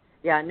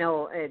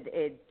 no,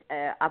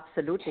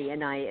 absolutely.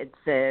 And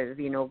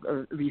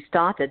we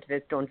started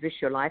with Don't Wish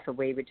Your Life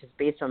Away, which is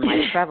based on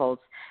my travels.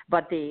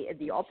 But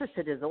the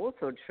opposite is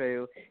also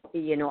true.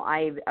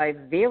 I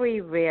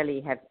very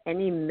rarely have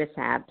any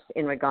mishaps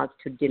in regards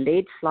to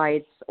delayed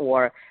flights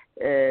or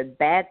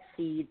bad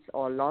seats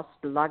or lost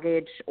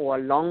luggage or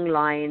long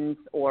lines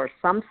or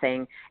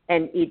something.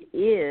 And it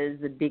is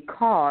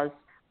because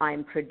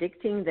I'm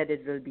predicting that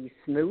it will be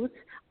smooth.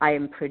 I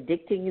am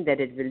predicting that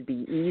it will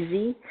be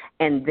easy.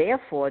 And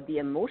therefore, the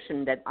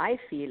emotion that I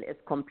feel is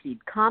complete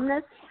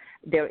calmness.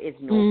 There is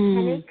no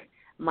panic.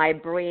 My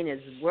brain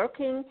is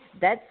working.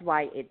 That's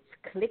why it's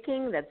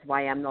clicking. That's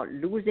why I'm not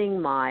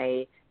losing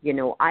my,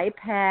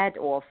 iPad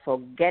or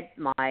forget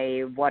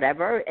my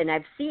whatever. And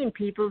I've seen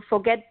people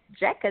forget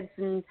jackets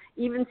and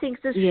even things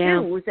as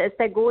shoes as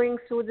they're going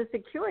through the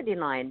security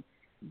line.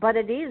 But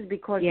it is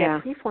because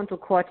their prefrontal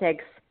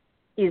cortex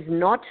is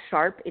not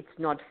sharp, it's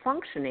not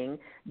functioning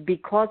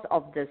because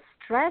of the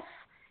stress,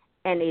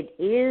 and it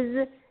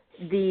is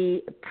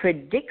the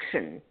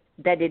prediction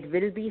that it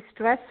will be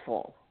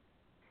stressful.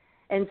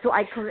 And so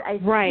I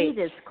see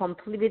this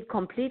with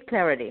complete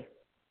clarity.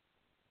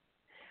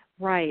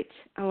 Right.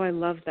 Oh, I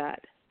love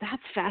that.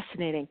 That's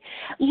fascinating.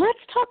 Let's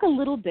talk a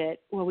little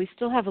bit, well, we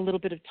still have a little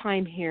bit of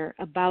time here,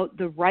 about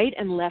the right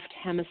and left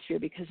hemisphere,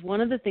 because one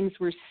of the things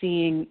we're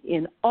seeing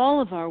in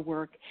all of our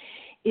work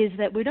is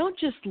that we don't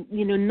just,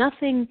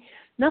 nothing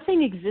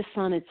exists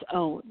on its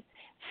own.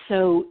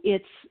 So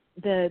it's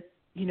the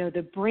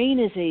brain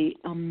is a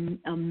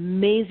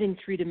amazing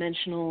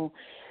three-dimensional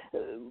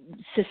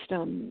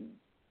system,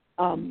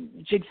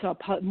 jigsaw,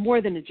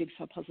 more than a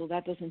jigsaw puzzle.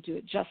 That doesn't do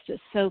it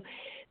justice. So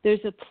there's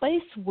a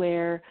place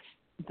where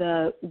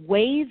the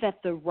way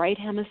that the right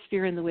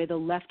hemisphere and the way the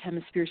left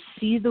hemisphere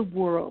see the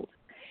world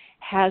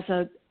has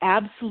an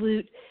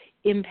absolute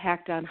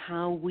impact on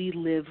how we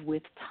live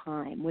with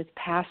time, with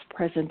past,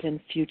 present, and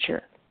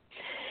future.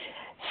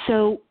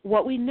 So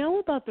what we know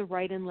about the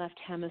right and left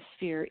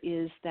hemisphere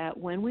is that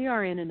when we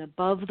are in an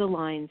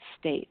above-the-line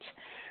state,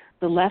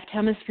 the left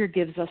hemisphere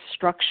gives us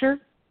structure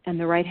and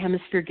the right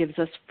hemisphere gives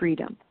us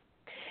freedom.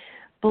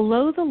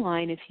 Below the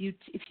line, if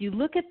you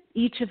look at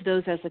each of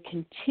those as a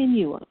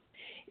continuum,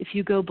 if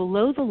you go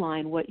below the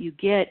line, what you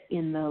get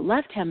in the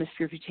left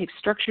hemisphere, if you take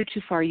structure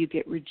too far, you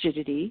get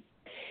rigidity.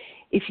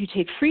 If you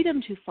take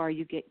freedom too far,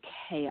 you get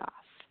chaos.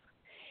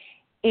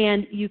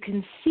 And you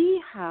can see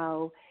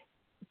how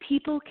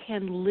people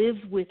can live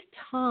with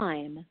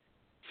time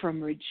from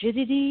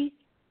rigidity,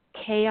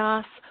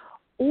 chaos,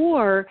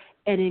 or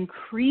an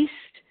increased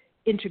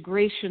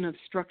integration of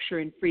structure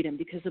and freedom.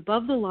 Because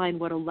above the line,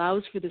 what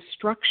allows for the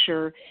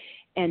structure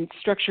and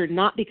structure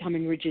not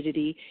becoming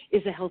rigidity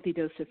is a healthy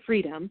dose of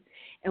freedom.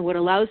 And what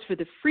allows for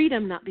the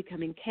freedom not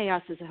becoming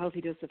chaos is a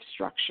healthy dose of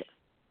structure.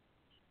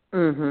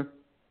 Mm-hmm.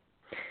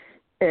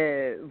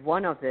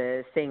 One of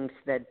the things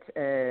that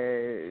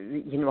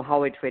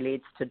how it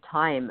relates to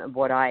time,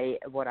 what I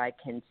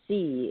can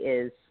see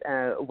is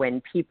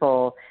when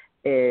people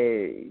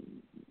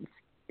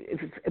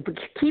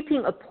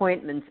keeping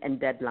appointments and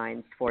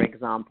deadlines, for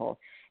example,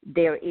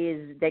 there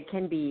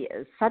can be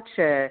such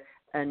a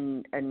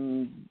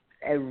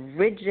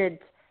rigid.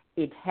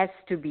 It has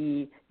to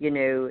be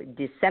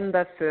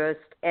December 1st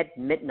at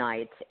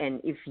midnight, and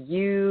if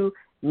you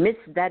miss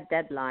that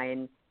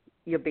deadline,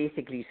 you're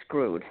basically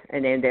screwed.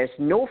 And then there's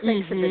no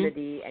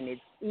flexibility, and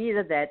it's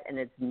either that and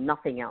it's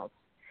nothing else.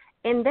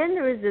 And then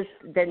there is this,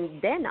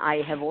 then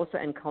I have also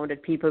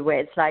encountered people where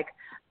it's like,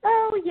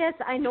 oh, yes,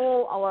 I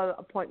know our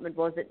appointment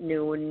was at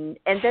noon,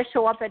 and they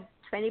show up at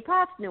 20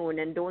 past noon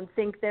and don't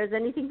think there's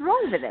anything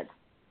wrong with it.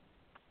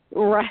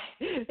 Right.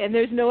 And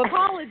there's no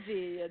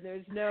apology, and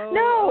there's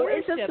no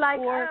it's just like,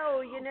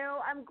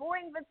 I'm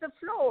going with the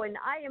flow, and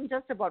I am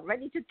just about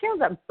ready to kill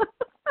them.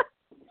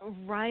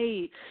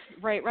 Right.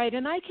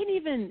 And I can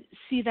even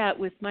see that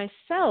with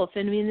myself.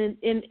 I mean,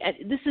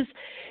 this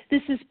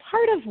is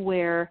part of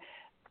where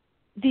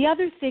the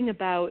other thing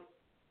about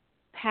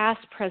past,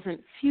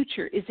 present,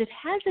 future is it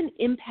has an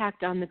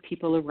impact on the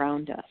people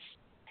around us.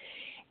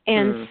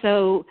 And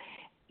so,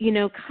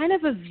 kind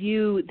of a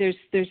view,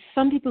 there's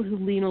some people who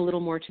lean a little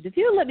more to the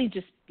view, let me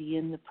just be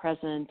in the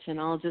present and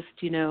I'll just,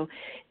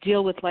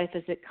 deal with life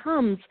as it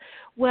comes.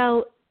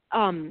 Well,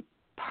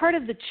 part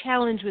of the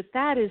challenge with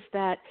that is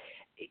that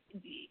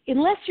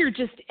unless you're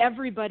just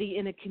everybody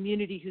in a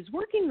community who's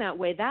working that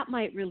way, that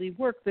might really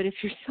work. But if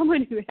you're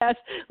someone who has,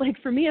 like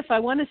for me, if I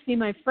want to see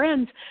my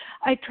friends,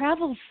 I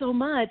travel so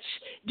much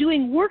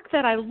doing work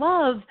that I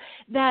love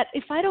that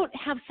if I don't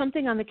have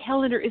something on the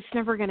calendar, it's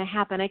never going to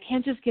happen. I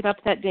can't just get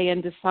up that day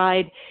and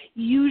decide,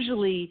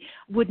 usually,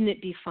 wouldn't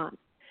it be fun?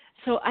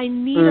 So I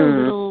need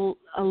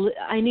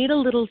I need a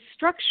little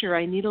structure.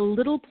 I need a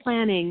little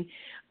planning.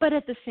 But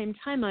at the same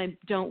time, I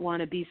don't want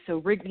to be so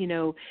rigged,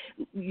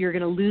 you're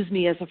going to lose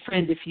me as a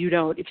friend if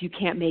you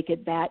can't make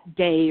it that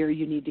day, or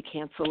you need to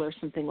cancel or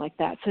something like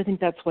that. So I think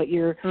that's what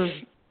you're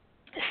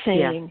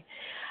saying.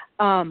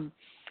 Yeah.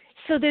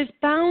 So there's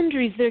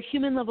boundaries, there are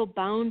human level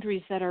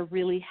boundaries that are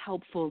really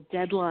helpful,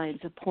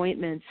 deadlines,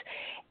 appointments.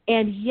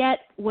 And yet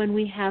when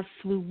we have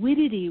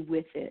fluidity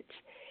with it,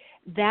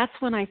 that's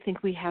when I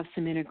think we have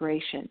some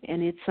integration.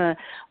 And it's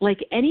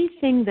like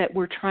anything that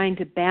we're trying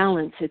to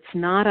balance, it's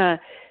not a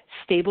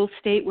stable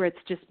state where it's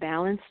just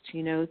balanced,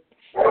 50%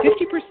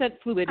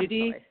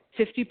 fluidity,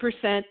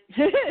 50%,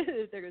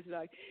 there goes the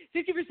dog,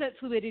 50%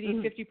 fluidity,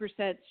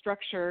 50%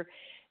 structure.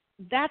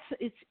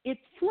 It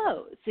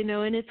flows,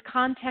 and it's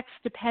context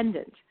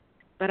dependent.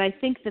 But I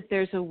think that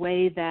there's a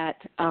way that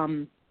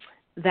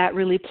that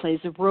really plays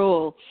a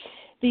role.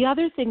 The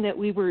other thing that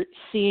we were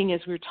seeing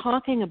as we were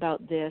talking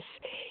about this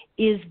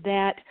is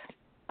that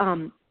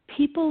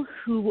people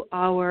who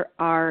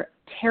are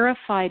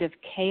terrified of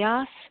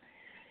chaos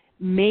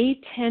may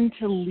tend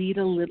to lean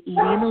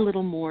a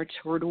little more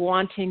toward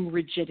wanting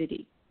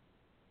rigidity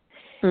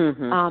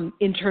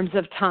in terms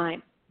of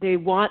time. They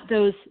want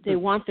those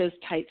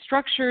tight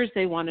structures.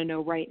 They want to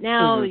know right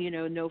now,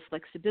 no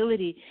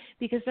flexibility,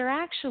 because they're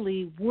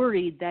actually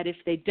worried that if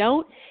they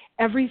don't,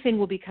 everything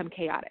will become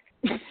chaotic.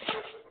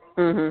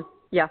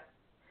 Yeah,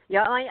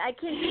 I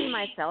can see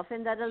myself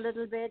in that a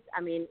little bit.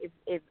 I mean,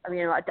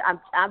 I'm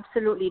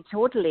absolutely,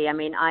 totally. I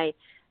mean, I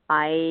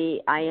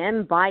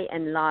am by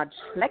and large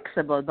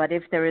flexible, but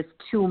if there is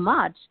too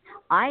much,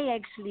 I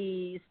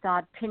actually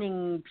start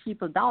pinning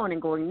people down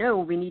and going, no,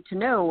 we need to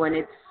know, and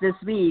it's this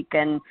week,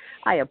 and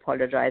I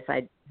apologize.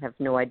 I have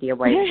no idea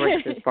why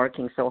Brooks is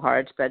barking so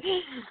hard, but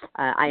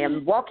I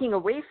am walking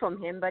away from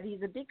him, but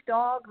he's a big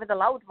dog with a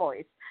loud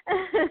voice.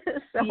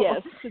 So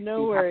yes,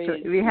 no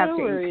worries. We have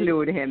to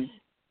include him.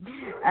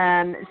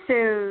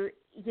 So,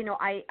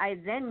 I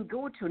then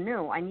go to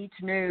know, I need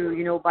to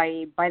know,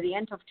 by the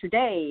end of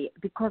today,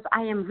 because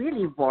I am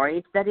really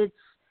worried that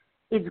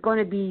it's going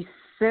to be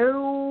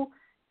so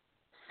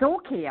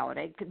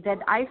chaotic that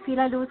I feel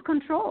I lose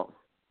control.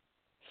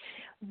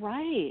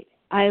 Right.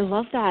 I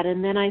love that.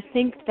 And then I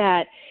think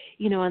that,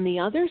 on the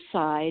other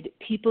side,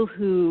 people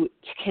who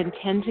can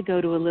tend to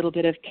go to a little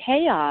bit of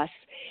chaos,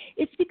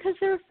 it's because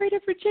they're afraid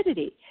of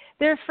rigidity.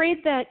 They're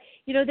afraid that,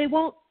 they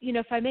won't,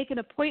 if I make an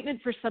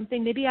appointment for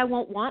something, maybe I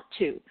won't want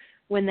to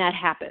when that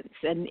happens.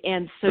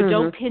 And so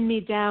don't pin me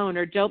down,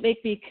 or don't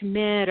make me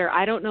commit, or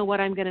I don't know what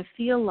I'm going to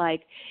feel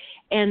like.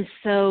 And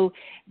so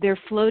they're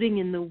floating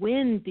in the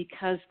wind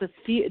because the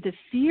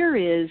fear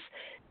is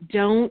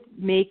don't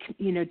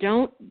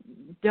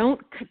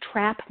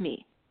trap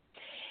me.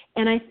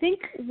 And I think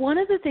one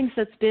of the things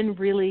that's been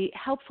really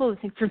helpful,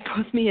 I think, for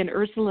both me and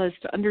Ursula is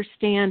to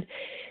understand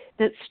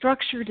that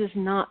structure does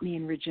not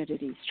mean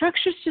rigidity.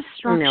 Structure is just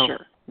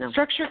structure. No.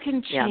 Structure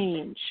can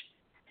change.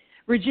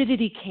 Yeah.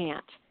 Rigidity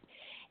can't.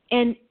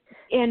 And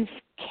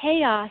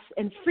chaos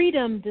and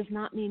freedom does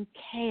not mean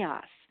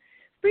chaos.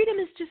 Freedom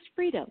is just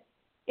freedom.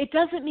 It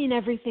doesn't mean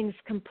everything's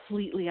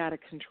completely out of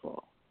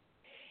control.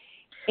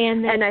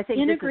 And I think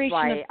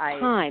integration this is why of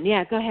time.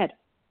 Yeah, go ahead.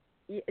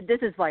 this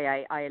is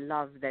why I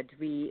love that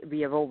we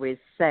have always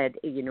said,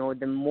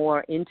 the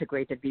more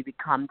integrated we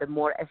become, the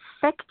more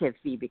effective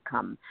we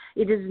become.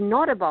 It is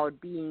not about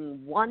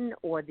being one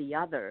or the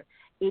other.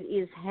 It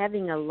is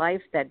having a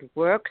life that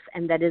works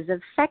and that is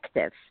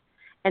effective.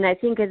 And I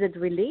think as it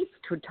relates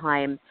to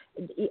time,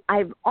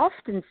 I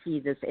often see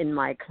this in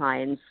my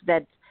clients,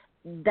 that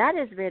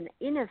is when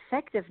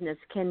ineffectiveness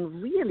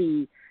can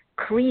really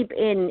creep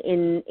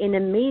in a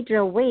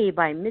major way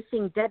by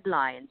missing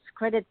deadlines,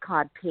 credit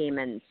card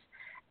payments.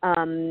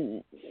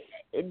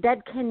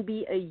 That can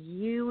be a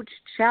huge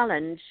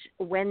challenge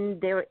when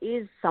there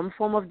is some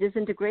form of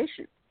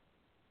disintegration.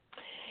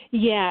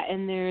 Yeah,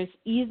 and there's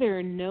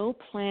either no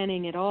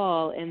planning at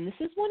all, and this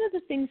is one of the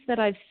things that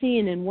I've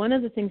seen, and one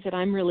of the things that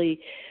I'm really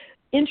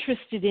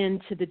interested in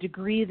to the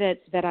degree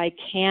that I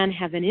can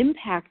have an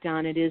impact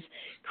on it is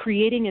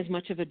creating as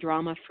much of a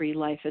drama-free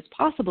life as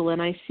possible. And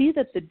I see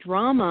that the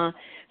drama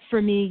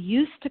for me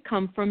used to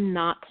come from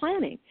not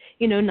planning,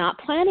 not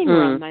planning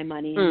around my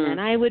money. And then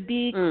I would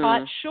be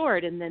caught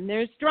short, and then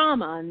there's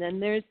drama, and then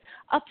there's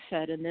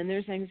upset, and then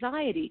there's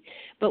anxiety.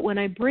 But when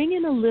I bring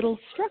in a little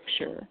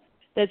structure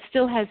that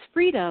still has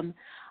freedom,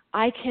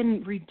 I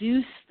can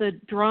reduce the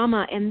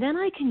drama, and then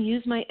I can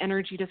use my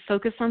energy to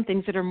focus on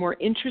things that are more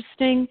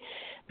interesting,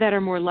 that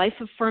are more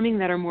life-affirming,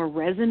 that are more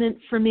resonant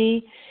for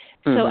me.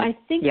 So I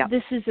think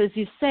this is, as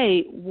you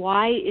say,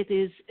 why it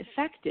is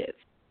effective.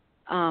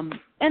 And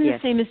the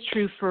same is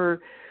true for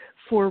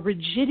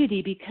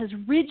rigidity, because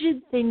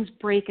rigid things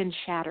break and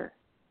shatter.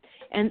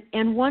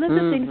 And one of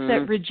the things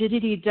that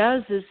rigidity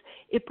does is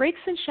it breaks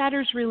and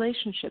shatters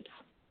relationships.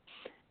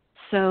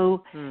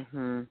 So,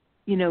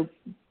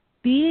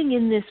 being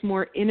in this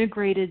more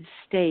integrated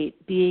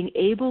state, being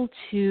able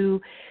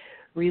to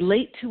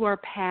relate to our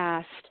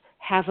past,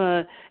 have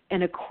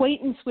an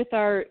acquaintance with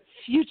our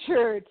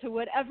future to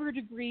whatever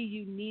degree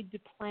you need to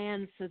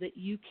plan so that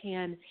you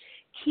can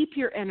keep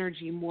your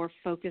energy more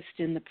focused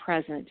in the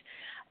present.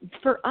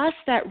 For us,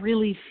 that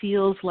really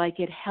feels like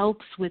it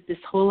helps with this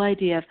whole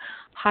idea of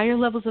higher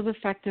levels of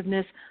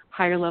effectiveness,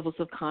 higher levels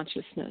of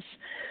consciousness.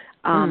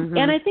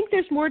 And I think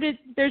there's more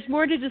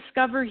to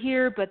discover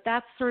here, but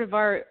that's sort of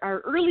our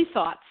early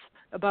thoughts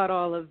about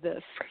all of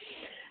this.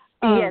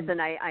 Yes,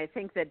 and I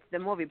think that the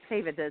more we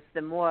play with this,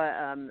 the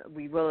more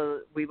we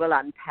will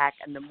unpack,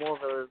 and the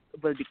more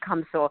will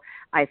become. So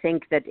I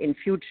think that in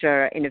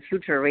a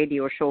future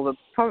radio show, we're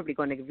probably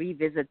going to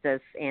revisit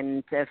this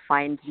and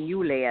find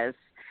new layers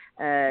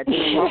to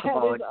talk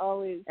about.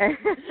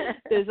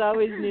 There's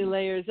always new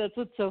layers. That's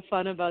what's so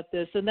fun about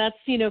this. And that's,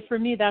 for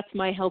me, that's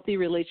my healthy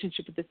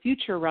relationship with the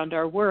future around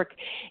our work,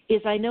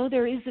 is I know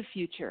there is a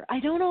future. I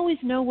don't always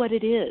know what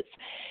it is,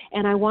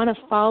 and I want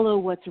to follow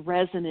what's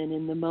resonant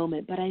in the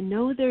moment, but I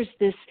know there's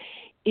this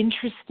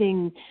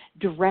interesting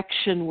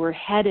direction we're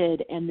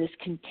headed, and this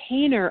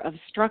container of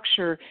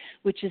structure,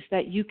 which is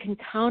that you can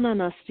count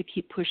on us to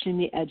keep pushing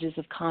the edges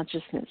of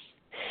consciousness.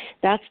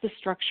 That's the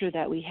structure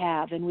that we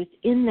have. And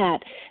within that,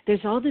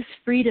 there's all this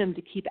freedom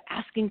to keep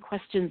asking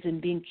questions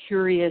and being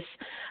curious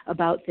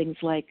about things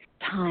like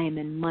time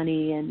and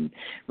money and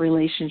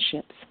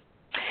relationships.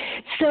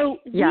 So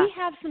we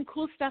have some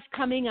cool stuff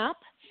coming up.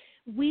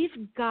 We've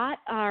got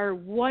our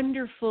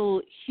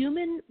wonderful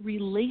Human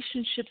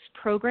Relationships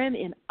program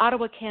in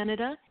Ottawa,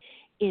 Canada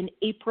in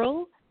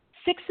April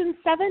 6 and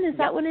 7, is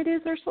that when it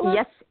is, Ursula?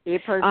 Yes,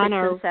 April 6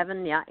 and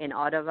 7, in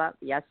Ottawa.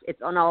 Yes, it's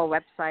on our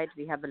website.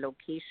 We have a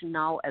location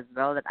now as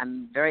well that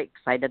I'm very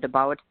excited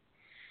about.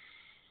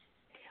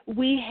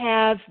 We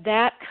have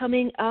that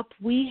coming up.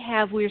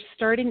 We're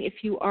starting, if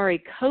you are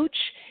a coach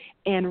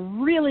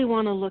and really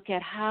want to look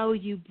at how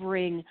you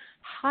bring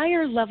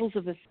higher levels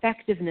of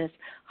effectiveness,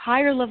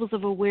 higher levels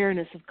of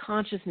awareness, of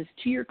consciousness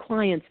to your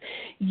clients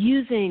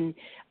using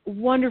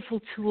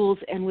wonderful tools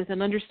and with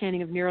an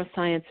understanding of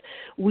neuroscience.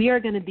 We are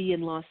going to be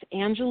in Los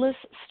Angeles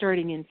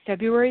starting in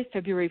February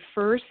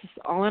 1st. It's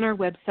all on our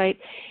website.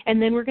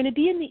 And then we're going to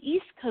be in the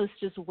East Coast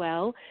as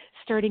well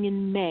starting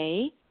in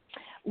May.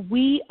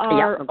 We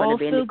are we're going to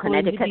be in the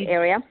Connecticut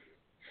area.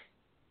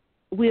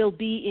 We'll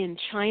be in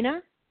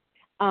China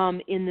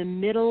in the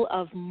middle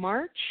of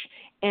March,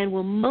 and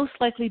we'll most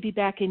likely be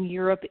back in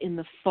Europe in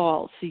the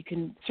fall. So you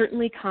can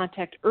certainly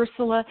contact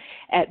Ursula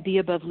at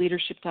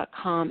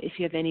BEaboveleadership.com if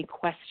you have any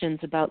questions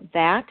about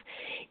that.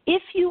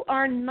 If you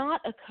are not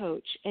a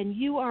coach and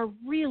you are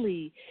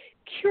really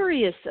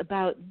curious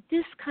about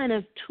this kind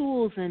of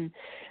tools and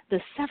the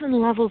 7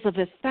 levels of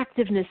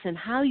effectiveness and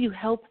how you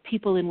help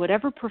people in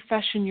whatever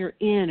profession you're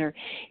in, or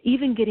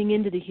even getting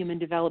into the human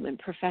development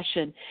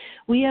profession,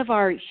 we have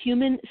our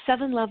 7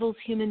 Levels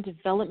Human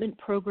Development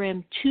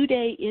Program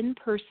 2-day in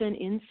person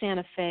in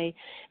Santa Fe,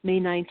 May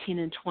 19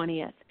 and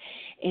 20th.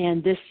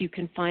 And this you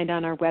can find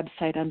on our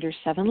website under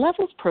 7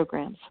 Levels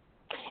programs.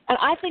 And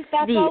I think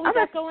that's all we've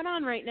got going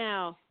on right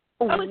now.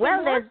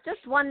 Well, there's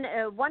just one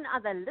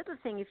other little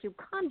thing. If you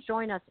can't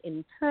join us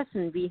in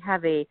person, we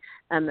have a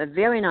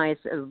very nice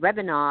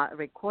webinar,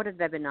 recorded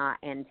webinar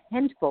and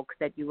handbook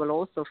that you will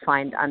also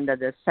find under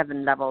the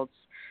 7 Levels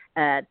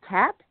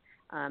tab.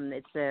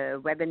 It's a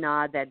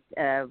webinar that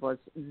was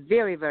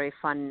very, very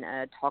fun,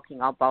 talking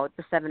about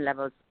the 7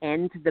 levels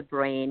and the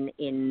brain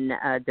in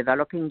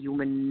developing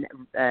human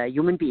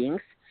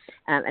beings.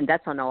 And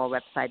that's on our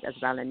website as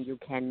well. And you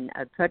can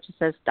purchase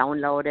it,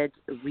 download it,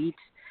 read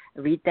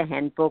the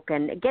handbook,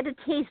 and get a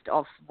taste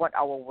of what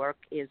our work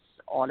is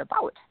all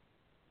about.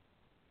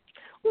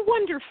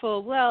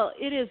 Wonderful. Well,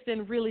 it has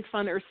been really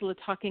fun, Ursula,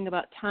 talking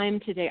about time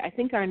today. I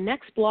think our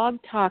next blog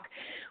talk,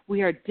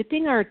 we are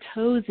dipping our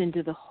toes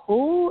into the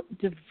whole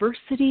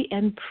diversity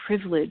and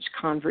privilege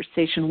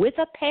conversation with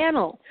a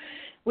panel,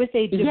 with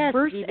a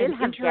diverse and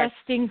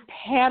interesting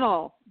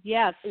panel.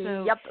 Yes.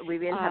 So, yep, we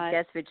will have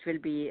guests, which will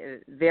be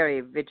very,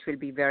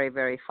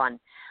 very fun.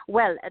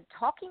 Well,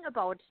 talking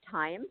about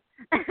time,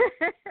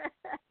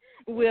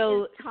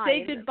 we'll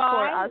say goodbye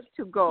for us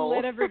to go.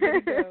 Let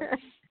everybody go.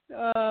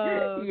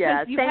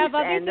 Yeah, you thanks, have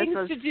other Anne.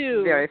 things to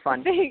do. Very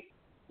fun.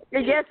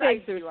 Yes,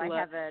 thanks, I do. Ursula. I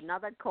have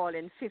another call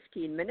in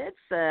 15 minutes,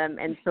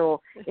 and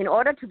so in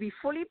order to be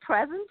fully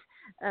present,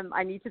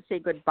 I need to say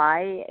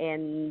goodbye.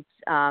 And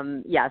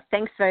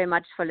thanks very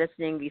much for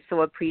listening. We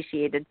so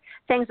appreciate it.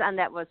 Thanks, Anne.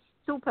 That was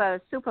super,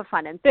 super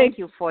fun, and thank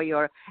you for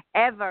your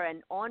ever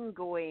and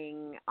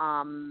ongoing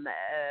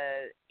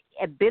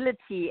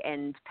ability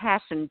and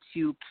passion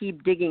to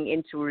keep digging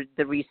into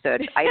the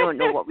research. I don't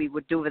know what we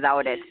would do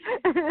without it.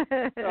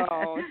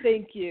 Oh,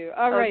 thank you.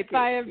 All right, okay.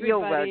 Bye, everybody. You're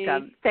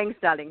welcome. Thanks,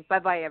 darling.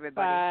 Bye-bye,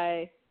 everybody.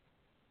 Bye.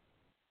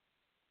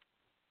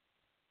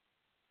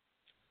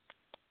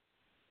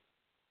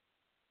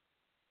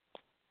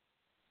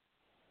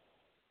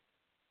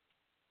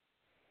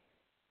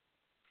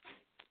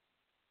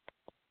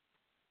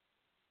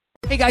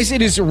 Hey guys,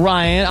 it is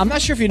Ryan. I'm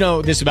not sure if you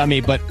know this about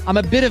me, but I'm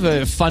a bit of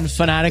a fun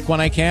fanatic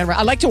when I can.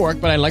 I like to work,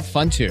 but I like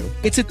fun too.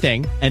 It's a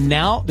thing. And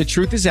now the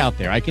truth is out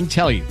there. I can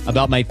tell you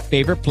about my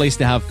favorite place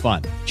to have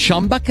fun.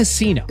 Chumba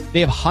Casino. They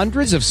have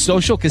hundreds of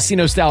social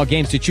casino style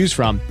games to choose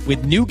from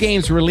with new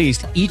games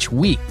released each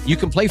week. You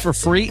can play for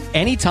free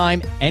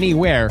anytime,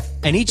 anywhere.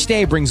 And each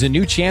day brings a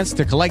new chance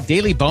to collect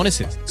daily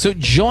bonuses. So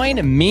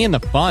join me in the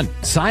fun.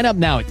 Sign up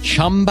now at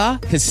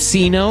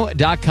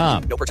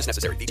ChumbaCasino.com. No purchase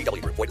necessary.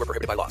 VGW Group. Void where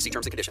prohibited by law. See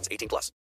terms and conditions. 18+.